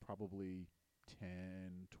like probably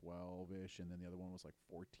 10, 12-ish, and then the other one was like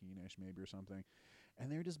 14-ish maybe or something.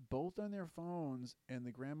 And they're just both on their phones, and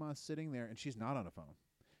the grandma's sitting there, and she's not on a phone.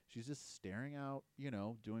 She's just staring out, you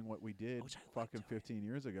know, doing what we did fucking 15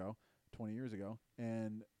 years ago, 20 years ago.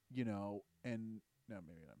 And, you know, and no,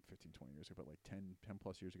 maybe not 15, 20 years ago, but like 10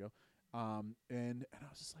 plus years ago. And I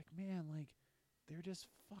was just like, man, like, they're just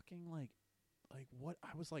fucking like what?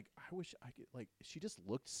 I was like, I wish I could, like, she just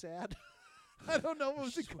looked sad. I don't know if it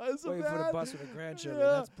was because of that. Waiting for the bus with the grandchildren.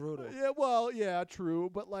 Yeah. That's brutal. Yeah, well, yeah, true.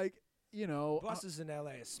 But, like, you know. Buses in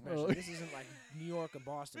L.A. especially. This isn't like New York or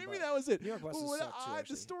Boston. Maybe that was it. New York buses But suck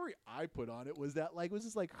too, the story I put on it was that, like, it was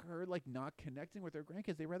just like her, like, not connecting with their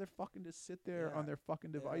grandkids. They rather fucking just sit there on their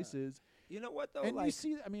fucking devices. You know what though? And like, you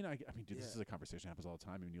see, I mean, dude, this is a conversation that happens all the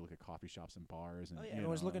time. I mean, you look at coffee shops and bars, and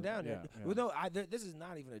everyone's looking down. Yeah, Well, no, this is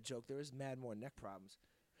not even a joke. There is mad more neck problems.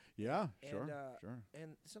 Yeah, And, sure.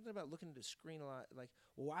 And something about looking at the screen a lot. Like,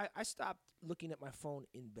 I stopped looking at my phone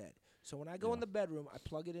in bed. So when I go in the bedroom, I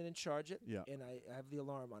plug it in and charge it. Yeah. And I have the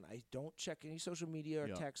alarm on. I don't check any social media or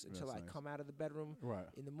text until I come out of the bedroom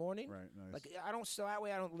in the morning. Right. Nice. Like, I don't. So that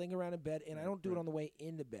way, I don't linger around in bed, and I don't do it on the way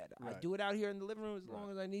into bed. I do it out here in the living room as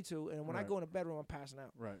long as I need to. And when I go in the bedroom, I'm passing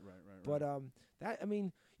out. Right. But that, I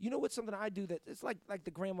mean, you know what's something I do that it's like the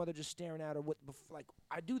grandmother just staring at her. Like,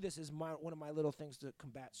 I do this as one of my little things to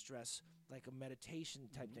combat stress, like a meditation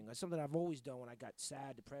type thing. Like something I've always done when I got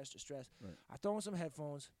sad, depressed, or stressed. Right. I throw on some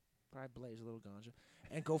headphones, probably blaze a little ganja,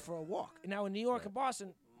 and go for a walk. And now in New York and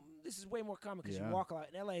Boston, this is way more common because you walk a lot.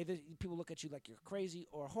 In L.A., people look at you like you're crazy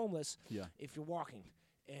or homeless if you're walking.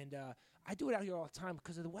 And I do it out here all the time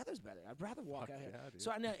because the weather's better. I'd rather walk out here. Dude.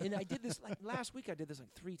 So I did this like last week. I did this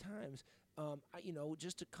like 3 times.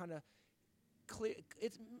 Just to kind of clear.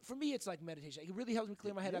 It's for me. It's like meditation. It really helps me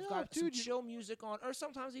clear my head. I've got some chill music on, or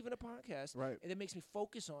sometimes even a podcast. Right. And it makes me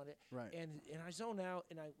focus on it. Right. And I zone out,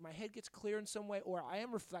 and my head gets clear in some way, or I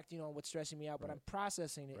am reflecting on what's stressing me out, but I'm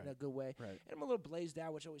processing it in a good way. Right. And I'm a little blazed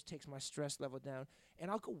out, which always takes my stress level down. And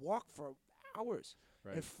I'll go walk for hours.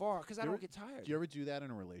 Right. And far because I don't get tired. Do you ever do that in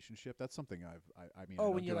a relationship? That's something I mean.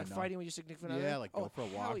 When you're like fighting with your significant other? Yeah, like go for a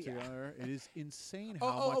walk together. It is insane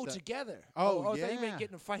how much. Together. Yeah. I thought you meant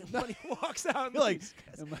getting a fight when he walks out. Like,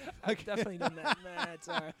 I've definitely done that. Nah, it's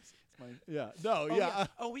all right. Yeah. No. Yeah.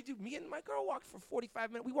 We do. Me and my girl walked for 45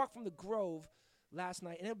 minutes. We walked from the Grove last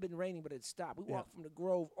night, and it had been raining, but it stopped. We walked from the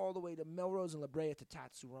Grove all the way to Melrose and La Brea to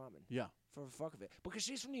Tatsu Ramen. Yeah. For the fuck of it. Because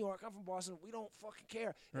she's from New York, I'm from Boston, we don't fucking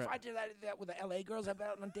care. Right. If I did that with the LA girls I've been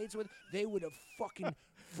out on dates with, they would have fucking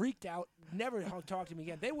freaked out, never talked to me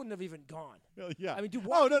again. They wouldn't have even gone. Yeah. I mean, dude,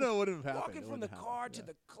 no, it wouldn't have happened. Walking from the car to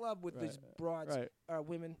the club with these broads,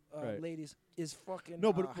 women, ladies, is fucking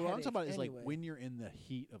No, but what I'm talking about is anyway. like when you're in the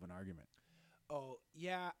heat of an argument. Oh,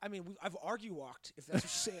 yeah. I mean, I've argue walked, if that's what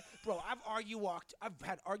you're saying. Bro, I've argue walked. I've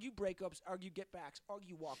had argue breakups, argue get backs,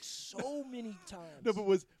 argue walks so many times. No,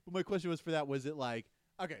 but my question was for that, was it like,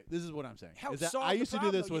 okay, this is what I'm saying. Help is that solve I the used to do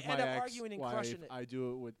problem, this though. with You my end up ex arguing and wife. crushing it. I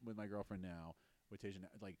do it with my girlfriend now. With Tasia,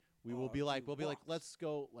 like we'll be like let's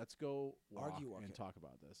go walk argue walk and talk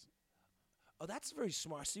about this. Oh, that's very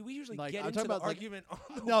smart. See, we usually Like, get I'm into talking the about, like, argument on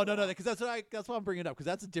the No, walk. because that's why I'm bringing it up, because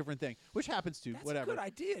that's a different thing, which happens too. That's whatever. a good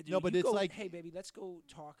idea, dude. No, but You it's go, like, hey, baby, let's go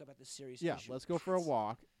talk about this serious yeah, issue. let's go for a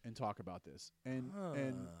walk and talk about this. And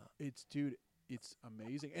it's, dude, it's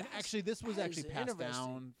amazing. And actually, this was actually passed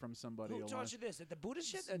down from somebody. Who taught you this? At the Buddhist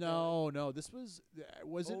shit? No. This was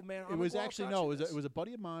Old man it was actually no. It was a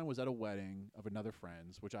buddy of mine was at a wedding of another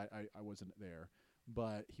friend's, which I wasn't there,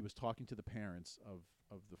 but he was talking to the parents of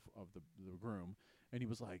the groom, and he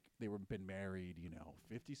was like, they were been married,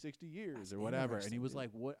 50, 60 years That's or whatever, and he was dude. like,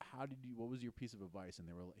 what was your piece of advice? And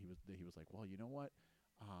he was like, well, you know what,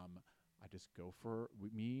 I just go for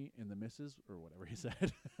me and the missus or whatever he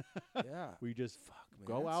said. Yeah. We just man,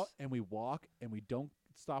 go out and we walk and we don't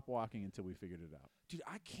stop walking until we figured it out. Dude,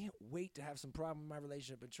 I can't wait to have some problem in my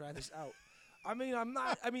relationship and try this out.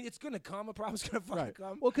 It's going to come. A problem's going to fucking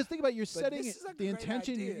come. Well, because think about you're But setting this is a the great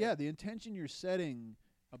intention. idea. Yeah, the intention you're setting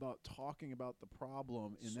about talking about the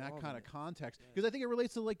problem in that kind Solving of it. context. Because I think it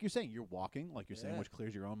relates to, like you're saying, you're walking, like you're saying, Yeah. which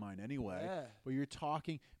clears your own mind anyway. Yeah. But you're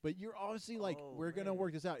talking, but you're obviously like, Oh, we're gonna man.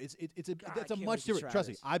 work this out. God, That's I a can't much wait to different. try Trust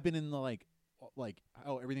me, this. I've been in the like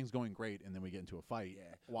everything's going great, and then we get into a fight. Yeah.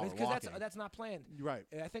 while we're Because walking. that's not planned. Right.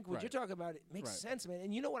 And I think what Right. you're talking about, it makes Right. sense, man.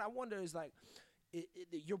 And you know what I wonder is like,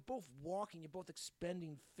 you're both walking, you're both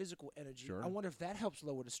expending physical energy. Sure. I wonder if that helps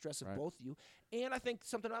lower the stress of Right. both of you. And I think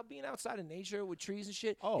something about being outside in nature with trees and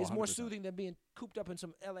shit Oh, is more 100%. soothing than being cooped up in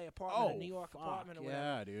some LA apartment, or New York fuck, apartment, or whatever.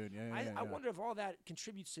 Yeah, dude. Yeah, yeah, I wonder if all that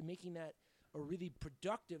contributes to making that a really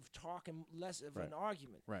productive talk and less of Right. an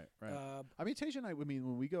argument. Right. I mean, Tasha and I mean,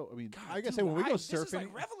 when we go, God, I gotta dude, say, when we go this is surfing,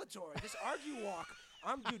 like revelatory. This argue walk.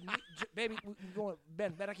 Baby, we're going,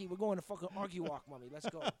 Becky, we're going to fucking argue walk, mommy. Let's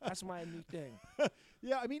go. That's my new thing.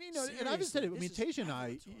 yeah, I mean, and I've just said it. I Seriously, mean, this is Tasha and I,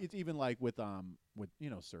 revelatory. it's even like with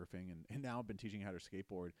surfing, and now I've been teaching how to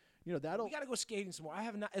skateboard. That'll We got to go skating some more. I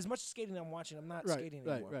have not as much skating I'm watching. I'm not skating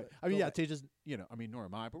anymore. Right. but I mean, go yeah, back. Tasha's, nor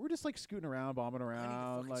am I, but we're just like scooting around, bombing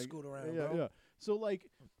around, fucking like scoot around, yeah, bro. yeah. So like,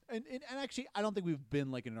 and actually, I don't think we've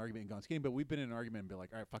been like in an argument and gone skating, but we've been in an argument and be like,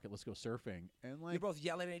 all right, fuck it, let's go surfing, and like, You're both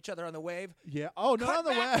yelling at each other on the wave. yeah, oh, not Cut on the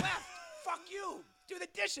back way. left. Fuck you. Do the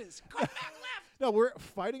dishes. Cut back left. No, we're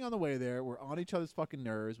fighting on the way there. We're on each other's fucking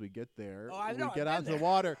nerves. We get there. Oh, I we know, get I've out been into the there.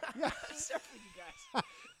 water. Yeah, Surfing, you guys.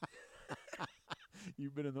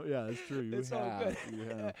 you've been in the. Yeah, that's true. You It's have. all good. You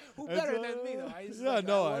have. Who And better so- than me, though? I just Yeah, like,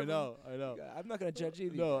 no, I I love know. him. I'm not going to judge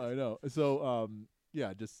either. No, I know. So,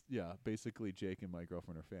 yeah, basically Jake and my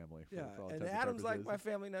girlfriend are family. For Yeah, all and intents Adam's like purposes.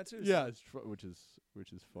 my family now, too. Yeah, it's which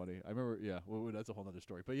is funny. I remember. Yeah, well, that's a whole other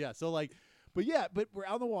story. But yeah, so like, but we're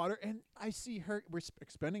out in the water, and I see her. We're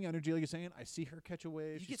expending energy, like you're saying. I see her catch a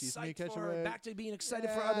wave. You She get sees me psyched catch a for it, wave. back to being excited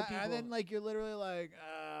for other people. And then like you're literally like,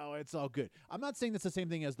 oh, it's all good. I'm not saying that's the same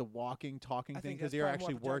thing as the talking I thing think because that's you're probably more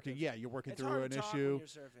actually working. productive. Yeah, you're working It's through hard an to talk issue. when you're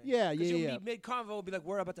surfing. Yeah, Because you'll yeah. meet mid-convo and be like,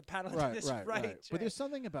 we're about to paddle Right, this right. But there's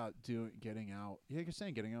something about getting out. Yeah, you're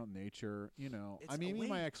saying getting out in nature. It's I mean, me and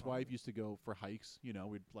my away ex-wife from- used to go for hikes.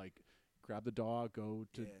 We'd like grab the dog, go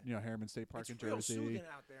to Harriman State Park it's in real Jersey. soothing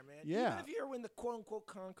out there, man. Yeah. Even if you're in the quote-unquote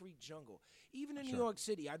concrete jungle. Even in New Sure. York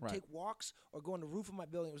City, I'd Right. take walks or go on the roof of my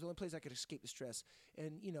building. It was the only place I could escape the stress.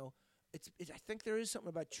 And, I think there is something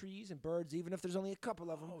about trees and birds, even if there's only a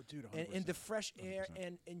couple of them. Oh, dude, and the fresh air,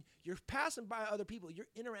 100%. and you're passing by other people. You're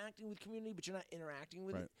interacting with community, but you're not interacting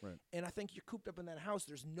with it. Right. And I think you're cooped up in that house.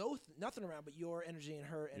 There's nothing around but your energy and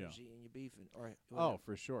her energy, and you're beefing. Oh,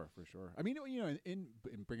 for sure. I mean, in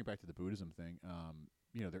bringing it back to the Buddhism thing,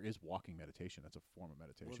 there is walking meditation. That's a form of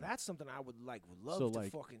meditation. Well, that's something I would love So, to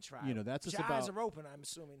like, fucking try. that's But just your eyes about- are open, I'm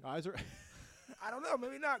assuming. Eyes are I don't know,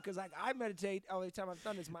 maybe not, because I meditate. Every time I've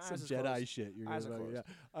done this, my some eyes are Jedi closed. shit. You're Eyes gonna are know,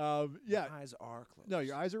 closed. yeah. My eyes are closed. No,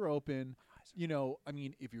 your eyes are open. Eyes are I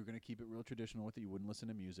mean, if you're gonna keep it real traditional with it, you wouldn't listen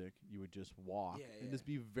to music. You would just walk and Yeah. just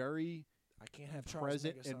be very. I can't have Charles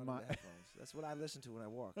present Mingus in on in my- the headphones. That's what I listen to when I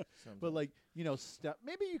walk. But sometimes. like step.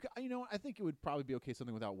 Maybe you. I think it would probably be okay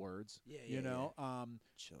something without words. Yeah, You yeah, know.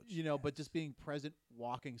 Chill, But just being present,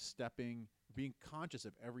 walking, stepping, being conscious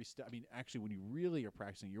of every step. I mean, actually, when you really are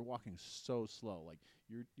practicing, you're walking so slow. Like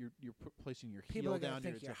you're placing your people heel are gonna down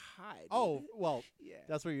think your you're toe. high. dude. Oh well, yeah.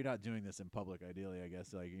 that's why you're not doing this in public. Ideally, I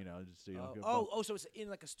guess. Like just so you don't go So it's in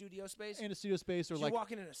like a studio space. in a studio space or So like. you're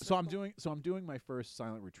walking in a So I'm circle? doing my first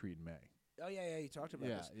silent retreat in May. Oh yeah, you talked about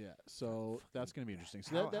this. Yeah. So that's gonna be interesting.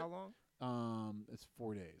 So How long? it's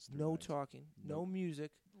 4 days. 3 No nights. talking, no Nope.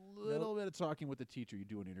 music, Little bit of talking with the teacher. You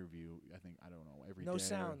do an interview. I think I don't know every day. no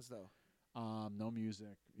sounds though. No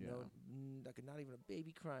music. Yeah. Not even a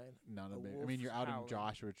baby crying. Not a a big. I wolf mean, you're out howling. in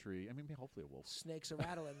Joshua Tree. I mean, hopefully a wolf. Snakes are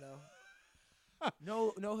rattling though.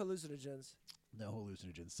 No hallucinogens. No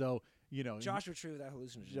hallucinogens. So Joshua Tree without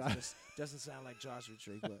hallucinogens Jo- just doesn't sound like Joshua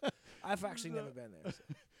Tree, but I've actually never been there.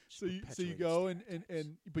 So you perpetuating go and stereotypes.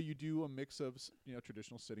 but you do a mix of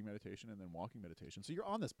traditional sitting meditation and then walking meditation. So you're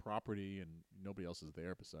on this property and nobody else is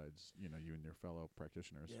there besides you and your fellow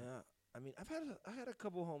practitioners. Yeah. I mean, I had a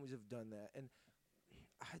couple homies have done that, and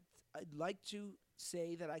I'd like to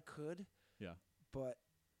say that I could. Yeah. But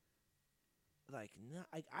like,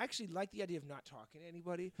 I actually like the idea of not talking to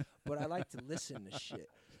anybody, but I like to listen to shit.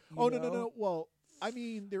 No. Well, I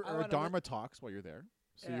mean, there are Dharma talks while you're there.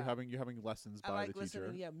 So Yeah. you're having lessons by the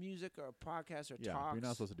teacher. Music or a podcast or Yeah, talks. you're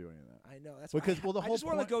not supposed to do any of that. I know that's Because why well, the I whole just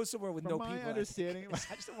want to point- go somewhere with from no my people. understanding- I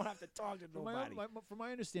just don't want to have to talk to nobody. From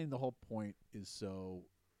my understanding, the whole point is so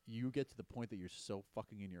you get to the point that you're so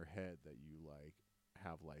fucking in your head that you like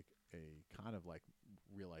have like a kind of like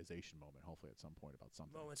realization moment, hopefully at some point about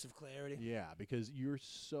something. Moments of clarity. Yeah, because you're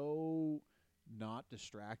so not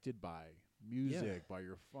distracted by music, by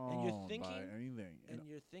your phone, And you're thinking, by anything. and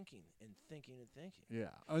you're thinking and thinking and thinking. Yeah.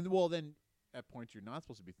 And well, then at points you're not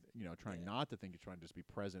supposed to be, trying Yeah. not to think. You're trying to just be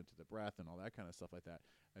present to the breath and all that kind of stuff like that.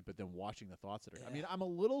 But then watching the thoughts that are. I mean, Yeah. I'm a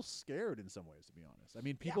little scared in some ways, to be honest. I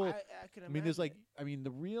mean, people. Yeah, I can I mean, there's like, imagine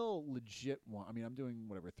the real legit one. I mean, I'm doing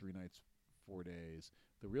whatever 3 nights, 4 days.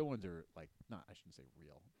 The real ones are like, not. I shouldn't say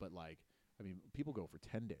real, but like, I mean, people go for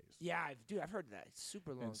 10 days. Yeah, I've heard that. It's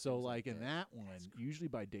super long. And so, things like in that one, That's usually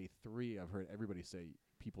by day 3, I've heard everybody say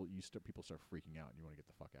people start freaking out and you want to get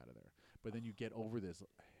the fuck out of there. But then you get over this,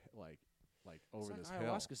 like over it's this like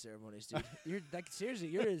hill. ayahuasca ceremonies, dude. You're like seriously.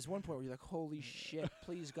 You're at this one point where you're like, "Holy shit!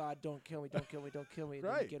 Please God, don't kill me! Don't kill me! Don't kill me!" And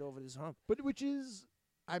then you Right. get over this hump. But which is,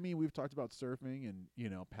 I mean, we've talked about surfing and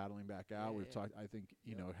paddling back out. Yeah, We've yeah. talked. I think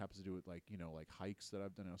it happens to do with like like hikes that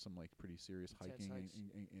I've done. Some like pretty serious Intense hiking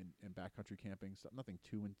hikes. and backcountry camping stuff. Nothing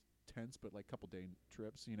too intense, but like couple day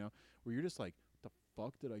trips. Where you're just like, the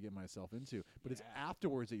fuck did I get myself into? But it's Yeah.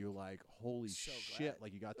 afterwards that you're like, holy So shit! glad.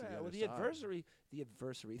 Like you got to the Yeah, other well, side.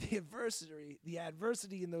 the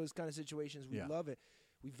adversity in those kind of situations, we Yeah. love it,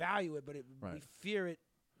 we value it, but we Right. fear it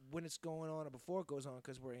when it's going on or before it goes on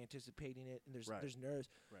because we're anticipating it and Right. there's nerves.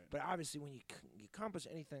 Right. But obviously, when you accomplish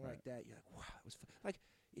anything like Right. that, you're like, wow, it was like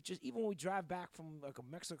it just even when we drive back from like a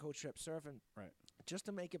Mexico trip surfing, Right. just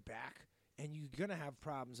to make it back. And you're gonna have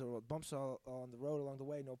problems or bumps all on the road along the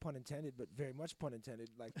way. No pun intended, but very much pun intended.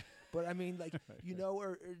 Like, but I mean, like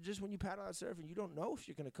or just when you paddle out surfing, you don't know if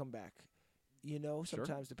you're gonna come back. Sure.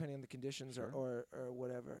 Sometimes depending on the conditions Sure. or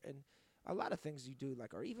whatever. And a lot of things you do,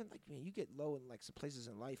 like, or even like, you get low in like some places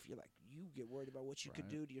in life. You're like, you get worried about what you could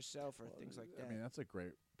Right. do to yourself or things like that. I mean, that's a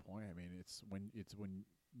great point. I mean, it's when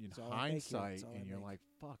in It's all I make, yeah. hindsight It's all I and you're make. like,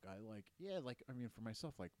 fuck, I mean, for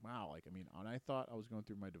myself, like, wow, like, I mean, when I thought I was going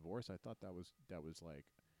through my divorce, I thought that was like,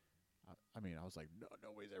 I mean, I was like, no,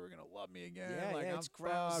 nobody's ever gonna love me again. Yeah, like, yeah, I'm it's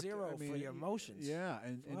ground fucked. zero I for mean, your emotions. Yeah,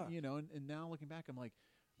 and Fuck. and now looking back, I'm like,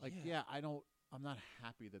 Yeah. I'm not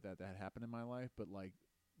happy that happened in my life, but like,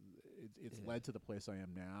 it's Yeah. led to the place I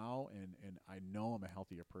am now, and I know I'm a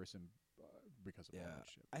healthier person because of all that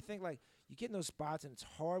shit. I think like you get in those spots and it's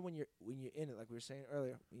hard when you're in it. Like we were saying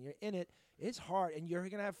earlier, when you're in it, it's hard, and you're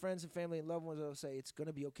gonna have friends and family and loved ones that'll say it's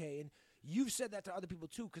gonna be okay. And you've said that to other people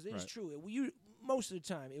too, because it is Right. true. Most of the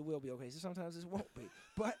time, it will be okay. So sometimes it won't be,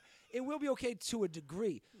 but it will be okay to a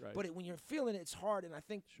degree. Right. But when you're feeling it, it's hard. And I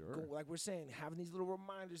think, Sure. like we're saying, having these little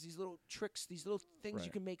reminders, these little tricks, these little things you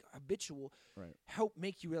Right. can make habitual, Right. help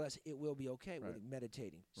make you realize it will be okay. Right. Whether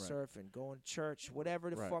meditating, Right. surfing, going to church, whatever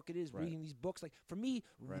the Right. fuck it is, Right. reading these books. Like for me,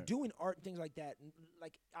 Right. doing art and things like that,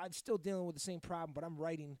 like I'm still dealing with the same problem, but I'm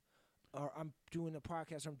writing, or I'm doing a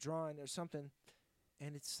podcast, or I'm drawing, or something.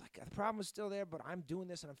 And it's like the problem is still there, but I'm doing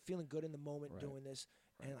this and I'm feeling good in the moment Right. doing this.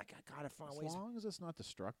 And like I gotta find As ways. long as it's not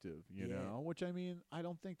destructive, you Yeah. know. Which I mean, I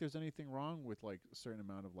don't think there's anything wrong with like a certain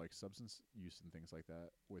amount of like substance use and things like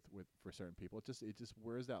that with for certain people. It just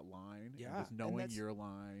where's that line? Yeah, and just and knowing that's- your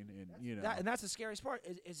line, and you know, And that's the scariest part.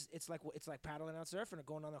 It's like paddling out surfing or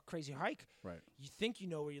going on a crazy hike. right, You think you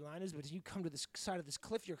know where your line is, but you come to this side of this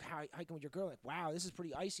cliff, you're hiking with your girl, like, wow, this is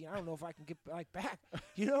pretty icy. I don't know if I can get like back,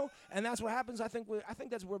 And that's what happens. I think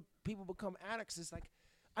that's where people become addicts. Is like,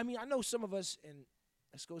 I mean, I know some of us, and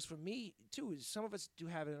this goes for me too. Is some of us do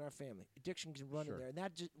have it in our family. Addiction can run in Sure. there,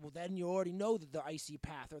 and then you already know that the icy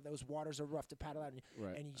path or those waters are rough to paddle out,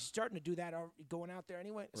 Right. and you're starting to do that, or going out there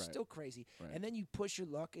anyway. It's Right. still crazy, Right. and then you push your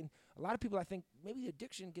luck, and a lot of people, I think, maybe the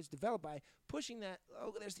addiction gets developed by pushing that.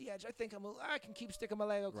 Oh, there's the edge. I think I can keep sticking my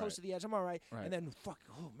leg close Right. to the edge. I'm all right. Right. And then fuck.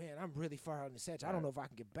 Oh man, I'm really far on this edge. I don't Right. know if I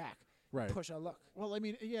can get back. right. Push our luck. Well, I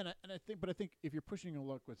mean, yeah, and I think if you're pushing your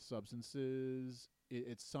luck with substances,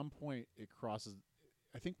 at some point it crosses.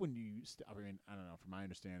 I think when you, I mean, I don't know. From my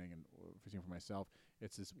understanding and for myself,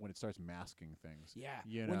 it's this when it starts masking things. Yeah.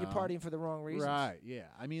 You when you're know? partying for the wrong reasons. Right. Yeah.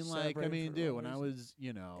 I mean, Celebrating for the dude, wrong when I reasons.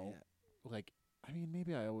 was, like, I mean,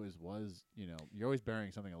 maybe I always was, you're always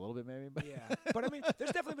burying something a little bit, maybe. But Yeah. But I mean,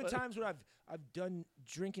 there's definitely been times where I've done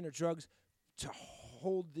drinking or drugs to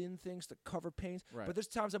hold in things to cover pains. Right. But there's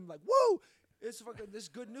times I'm like, woo, it's fucking this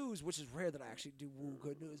good news, which is rare that I actually do woo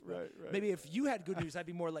good news. But Right. maybe if you had good news, I'd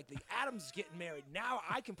be more likely. Adam's getting married. Now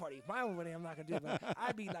I can party. If my own wedding, I'm not going to do it. But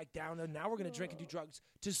I'd be like down there. Now we're going to drink and do drugs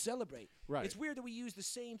to celebrate. Right. It's weird that we use the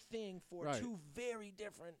same thing for Right. two very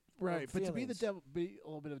different Right, but to be the feelings. devil, be a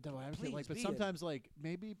little bit of devil advocate, Please like, but be it. sometimes, like,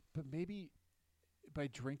 maybe by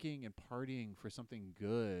drinking and partying for something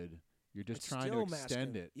good, you're just It's trying to still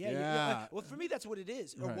extend masculine. it. Yeah. Well, for me, that's what it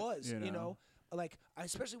is, or Right, was. you You know. know, like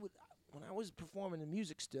especially when I was performing in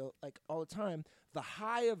music, still like all the time, the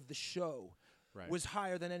high of the show Right. was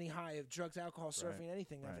higher than any high of drugs, alcohol, surfing,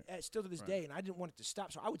 anything. Right. Still to this Right. day, and I didn't want it to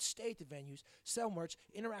stop. So I would stay at the venues, sell merch,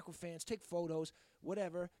 interact with fans, take photos,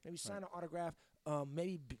 whatever. Maybe sign an autograph.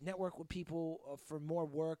 Maybe network with people for more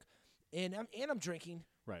work, and I'm drinking.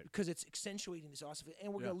 Right. Because it's accentuating this awesome thing.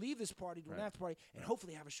 And we're going to leave this party, do an Right. after party, and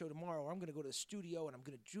hopefully have a show tomorrow, or I'm going to go to the studio and I'm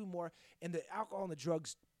going to do more. And the alcohol and the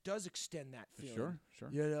drugs does extend that feeling. Sure.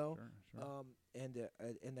 You know? Sure. And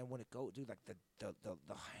then when it go, dude, like the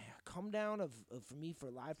come down of for me for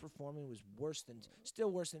live performing was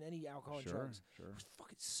still worse than any alcohol and drugs. Sure. It was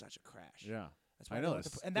fucking such a crash. Yeah. That's why I I know. don't like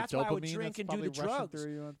it's- and the that's why I would dopamine drink that's and do the probably rushing drugs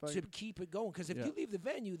through you on to fucking- keep it going. Because if Yeah. you leave the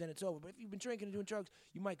venue, then it's over. But if you've been drinking and doing drugs,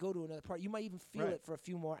 you might go to another party. You might even feel Right. it for a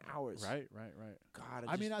few more hours. Right. God,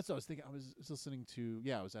 I mean, that's what I was thinking. I was listening to,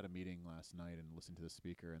 I was at a meeting last night and listening to the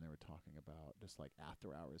speaker, and they were talking about just like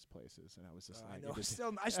after hours places, and I was just I like, know. it just-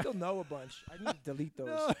 I still know a bunch. I need to delete those.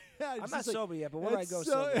 No, yeah, I'm it's not just like- sober yet, but when I it's go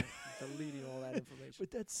so- sober, I'm deleting all that information. But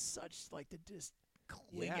that's such like the just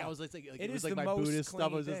cling. Yeah. I was like It it was is like the my most Buddhist stuff. I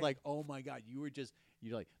clingy was just thing. like, oh my god, you're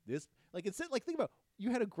like this. Like it's like think about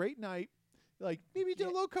you had a great night. Like maybe you did a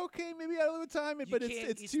little cocaine, maybe you had a little time, You but can't-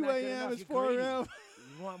 it's not 2 good a.m. enough. It's You're 4 greedy. a.m.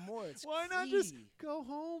 You want more? It's Why not just greedy. go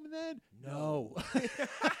home then? No.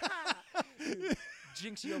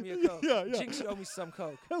 Jinx, you owe me a Coke. Yeah. Jinx, you owe me some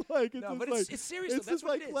Coke. Like it's No, just but like, it's serious, though. It's That's just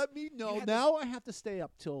what like it is. let me know. had Now I have to stay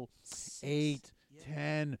up till 8, Yeah.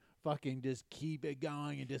 10. Fucking just keep it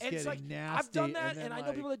going and just And it's getting like, nasty. I've done that, then and I know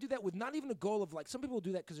like- people that do that with not even a goal of like. Some people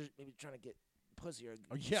do that because they're maybe trying to get pussy or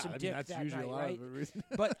Oh, yeah, some I mean dick that's that usually night, a lot right? of the reason.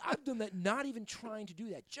 But I've done that, not even trying to do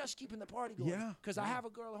that, just keeping the party going. Yeah, Because I have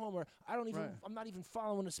a girl at home, or I don't even. Right. I'm not even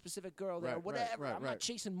following a specific girl there, or Right, whatever. right, I'm right. not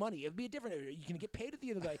chasing money. It'd be a different. Are you gonna get paid at the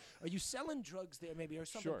end of the day? Are you selling drugs there, maybe, or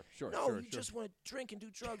something? Sure, No, sure, you sure. just want to drink and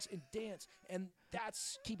do drugs and dance, and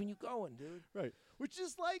that's keeping you going, dude. Right. Which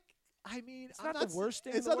is like, I mean, It's I'm not the worst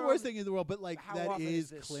thing in It's the not the worst world. thing in the world, but like How that often is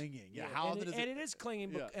this? clinging. Yeah. and How often it, is and it? it is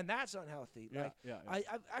clinging, Yeah. and that's unhealthy. Yeah, Like, yeah.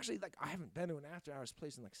 I've actually I haven't been to an after hours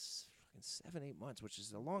place in like fucking 7-8 months, which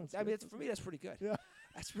is a long. I mean, for me, that's pretty good. Yeah.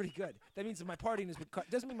 That's pretty good. That means that my partying has been cut.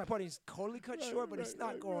 Doesn't mean my partying is totally cut short, but it's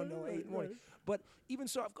not going no 8 in the morning. But even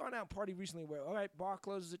so, I've gone out and party recently where all right, bar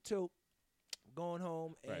closes at 2, going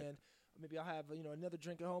home Right. and. Maybe I'll have another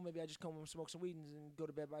drink at home. Maybe I just come home and smoke some weed and go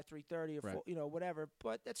to bed by 3:30 or Right. 4, whatever.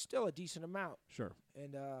 But that's still a decent amount. Sure.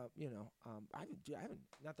 And I haven't.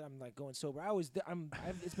 Not that I'm like going sober.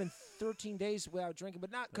 It's been 13 days without drinking,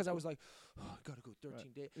 but not because I was like, oh, I gotta go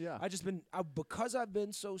 13 days. Yeah. I just been because I've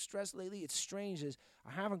been so stressed lately. It's strange is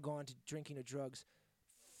I haven't gone to drinking or drugs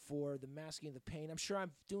for the masking of the pain. I'm sure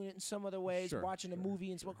I'm doing it in some other ways, Sure, watching a sure,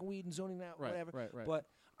 movie and smoking weed and zoning out, Right, whatever. right. But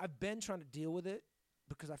I've been trying to deal with it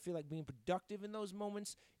because I feel like being productive in those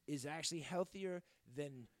moments is actually healthier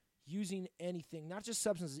than using anything, not just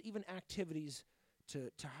substances, even activities to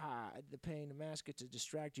hide the pain, to mask it, to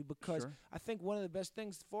distract you. Because Sure. I think one of the best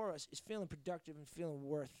things for us is feeling productive and feeling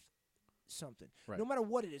worth something. Right. No matter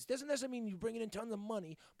what it is. Doesn't necessarily mean you're bringing in tons of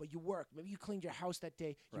money, but you work. Maybe you cleaned your house that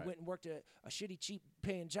day. You Right. went and worked a shitty, cheap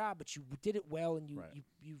paying job, but you did it well and you, Right.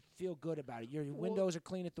 you feel good about it. Your Well- windows are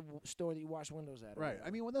clean at the store that you wash windows at. or Right. whatever.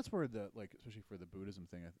 I mean, well, that's where the especially for the Buddhism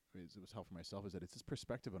thing, it was helpful for myself. Is that it's this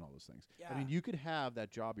perspective on all those things. I mean, Yeah. you could have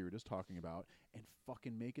that job you were just talking about and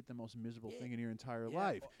fucking make it the most miserable Yeah. thing in your entire Yeah,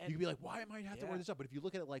 life. well, You and- could be like, why am I have to Yeah. wear this up? But if you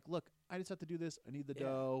look at it like, look, I just have to do this. I need the Yeah,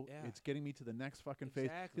 dough. yeah. It's getting me to the next fucking phase.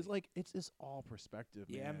 Exactly. Because like it's just all perspective,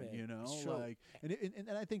 Yeah, man. man. You know, It's true. like,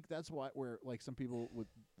 and I think that's why where like some people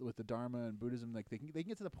with the Dharma and Buddhism, like they can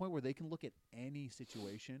get to the point where they can look at any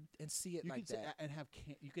situation. and see it You like could say, that. and have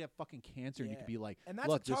you could have fucking cancer, and you Yeah. could be like, And that's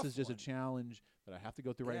look, a this tough is just one. a challenge that I have to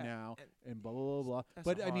go through right Yeah, now, and and blah blah blah blah. that's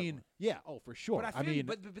But a I hard mean, one. yeah, oh for sure. But I feel mean,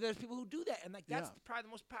 but there's people who do that, and like that's Yeah. probably the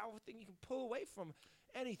most powerful thing you can pull away from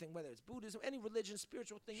anything, whether it's Buddhism, any religion,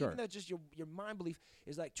 spiritual thing, Sure. even though just your mind belief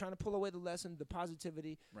is like trying to pull away the lesson, the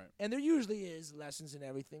positivity. Right. And there usually is lessons in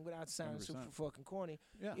everything, without sounding super 100%. fucking corny.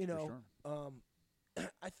 yeah, You for know, sure.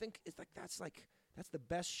 I think it's like that's the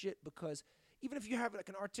best shit because even if you have like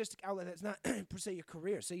an artistic outlet that's not per se your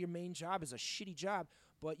career, say your main job is a shitty job,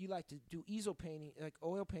 but you like to do easel painting, like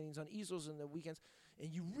oil paintings on easels in the weekends,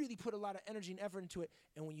 and you really put a lot of energy and effort into it,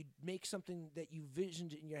 and when you make something that you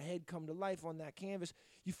visioned in your head come to life on that canvas,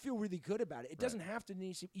 you feel really good about it. It doesn't have to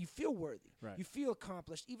need. You feel worthy. Right. You feel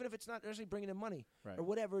accomplished, even if it's not necessarily bringing in money or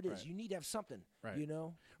whatever it is. You need to have something. You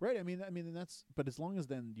know. Right. I mean, and that's. But as long as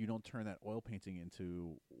then you don't turn that oil painting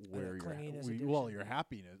into where your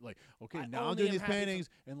happiness. Like, okay, now I'm doing these paintings,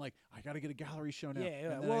 and like I got to get a gallery show now.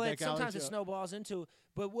 Yeah. Well, sometimes it snowballs into,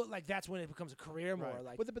 but like that's when it becomes a career more.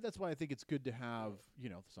 Like, but that's why I think it's good to have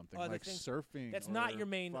something like surfing. That's not your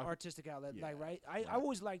main artistic outlet, like right. I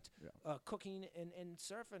always liked cooking and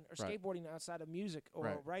surfing or skateboarding outside of music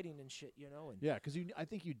or writing and shit. And because I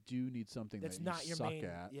think you do need something that's that not you your suck main.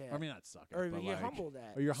 at. Yeah. I mean, not suck at, or but you're like, humbled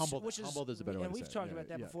at. Or you're humbled. Which is, humbled is a better way and to we've say talked about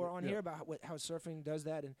that before on here about how surfing does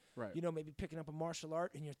that, and maybe picking up a martial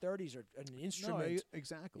art in your 30s or an instrument. No,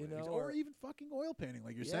 exactly. Or even fucking oil painting,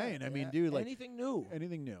 like you're saying. I mean, dude, like anything new.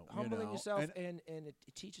 Humbling yourself, and it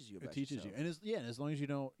teaches you. About yourself. and as long as you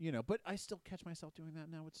don't, But I still catch myself doing that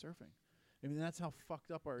now with surfing. I mean, that's how fucked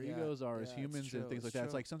up our egos are as humans and things like that.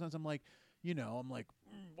 It's like sometimes I'm like,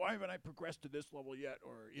 why haven't I progressed to this level yet?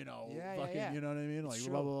 Or you know what I mean? Like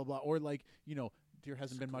blah blah blah. Or like there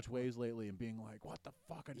hasn't been much waves lately, and being like, what the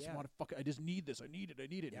fuck? I just want to I just need this. I need it.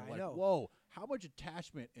 Yeah, and I like, know. whoa, how much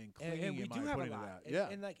attachment and clinging and we am do I have a putting lot.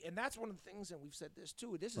 into that? And that's one of the things, and we've said this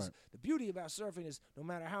too. This is the beauty about surfing is no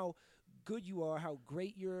matter how good you are, how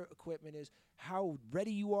great your equipment is, how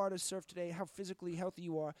ready you are to surf today, how physically healthy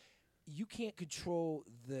you are, you can't control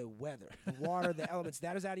the weather, the water, the elements.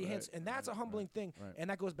 That is out of your hands, and that's a humbling thing.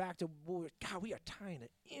 And that goes back to, God, we are tying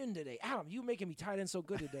it in today. Adam, you making me tie it in so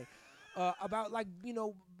good today. About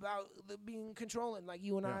being controlling, like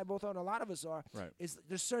you and I both are, and a lot of us are. Is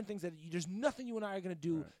there's certain things that there's nothing you and I are gonna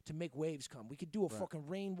do to make waves come. We could do a fucking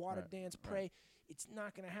rainwater dance, pray. It's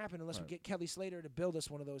not gonna happen unless we get Kelly Slater to build us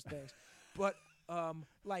one of those things. But we're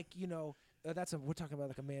talking about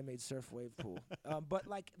like a man-made surf wave pool. But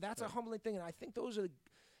like that's a humbling thing, and I think those are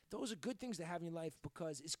good things to have in your life,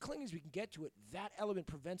 because as clingy as we can get to it, that element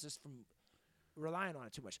prevents us from relying on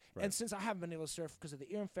it too much. And since I haven't been able to surf because of the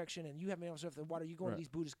ear infection, and you haven't been able to surf the water, you go to these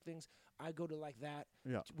Buddhist things. I go to like that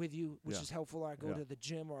with you, which is helpful. Or I go to the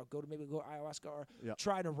gym, or I go to ayahuasca, or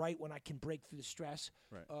try to write when I can break through the stress.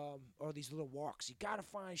 Or these little walks. You gotta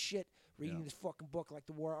find shit. Reading this fucking book like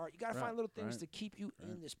The War of Art. You gotta find little things to keep you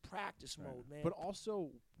in this practice mode, man. But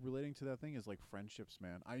also relating to that thing is like friendships,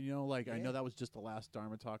 man. I know that was just the last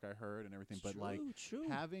Dharma talk I heard and everything, but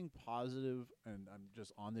having positive, and I'm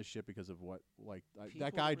just on this shit because of what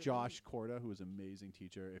that guy Josh Korda, who is an amazing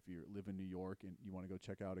teacher. If you live in New York and you want to go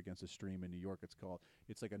check out Against the Stream in New York,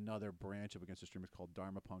 it's like another branch of Against the Stream. It's called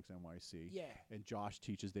Dharma Punks NYC. Yeah. And Josh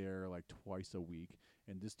teaches there like twice a week,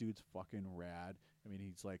 and this dude's fucking rad. I mean,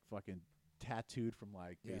 he's like fucking tattooed from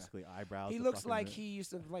like basically eyebrows. He looks like he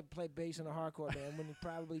used to like play bass in a hardcore band when he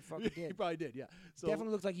probably fucking did. He probably did, yeah. So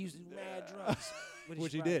definitely looks like he used to do mad drugs.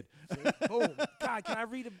 Which he did. Boom. God, can I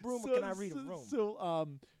read a room or can I read a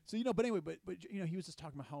room? But anyway, but he was just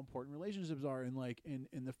talking about how important relationships are, and like in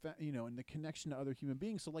the and the connection to other human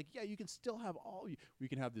beings. So like, you can still have we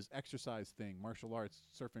can have this exercise thing, martial arts,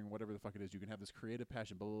 surfing, whatever the fuck it is. You can have this creative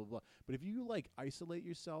passion, blah blah blah. But if you like isolate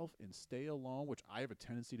yourself and stay alone, which I have a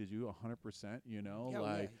tendency to do 100%,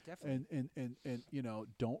 definitely. And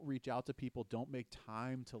don't reach out to people, don't make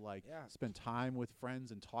time to spend time with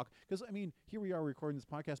friends and talk. Because I mean, here we are recording this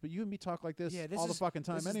podcast, but you and me talk like this all the fucking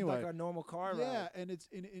time anyway. This is like a normal car ride. Yeah, and it's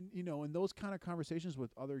in those kind of conversations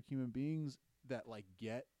with other human beings that like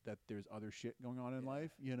get that there's other shit going on in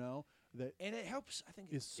life, that and it helps. I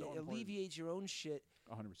think it alleviates your own shit.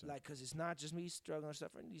 100%. Like, because it's not just me struggling or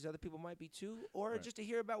suffering; these other people might be too, or just to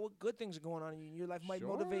hear about what good things are going on in your life might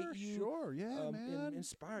motivate you. Sure, yeah, man. And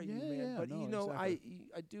inspire you, man. But exactly.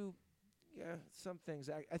 I do. Yeah, some things.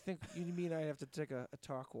 I think you mean I have to take a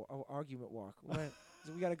argument walk.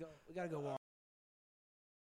 So we gotta go. We gotta go walk.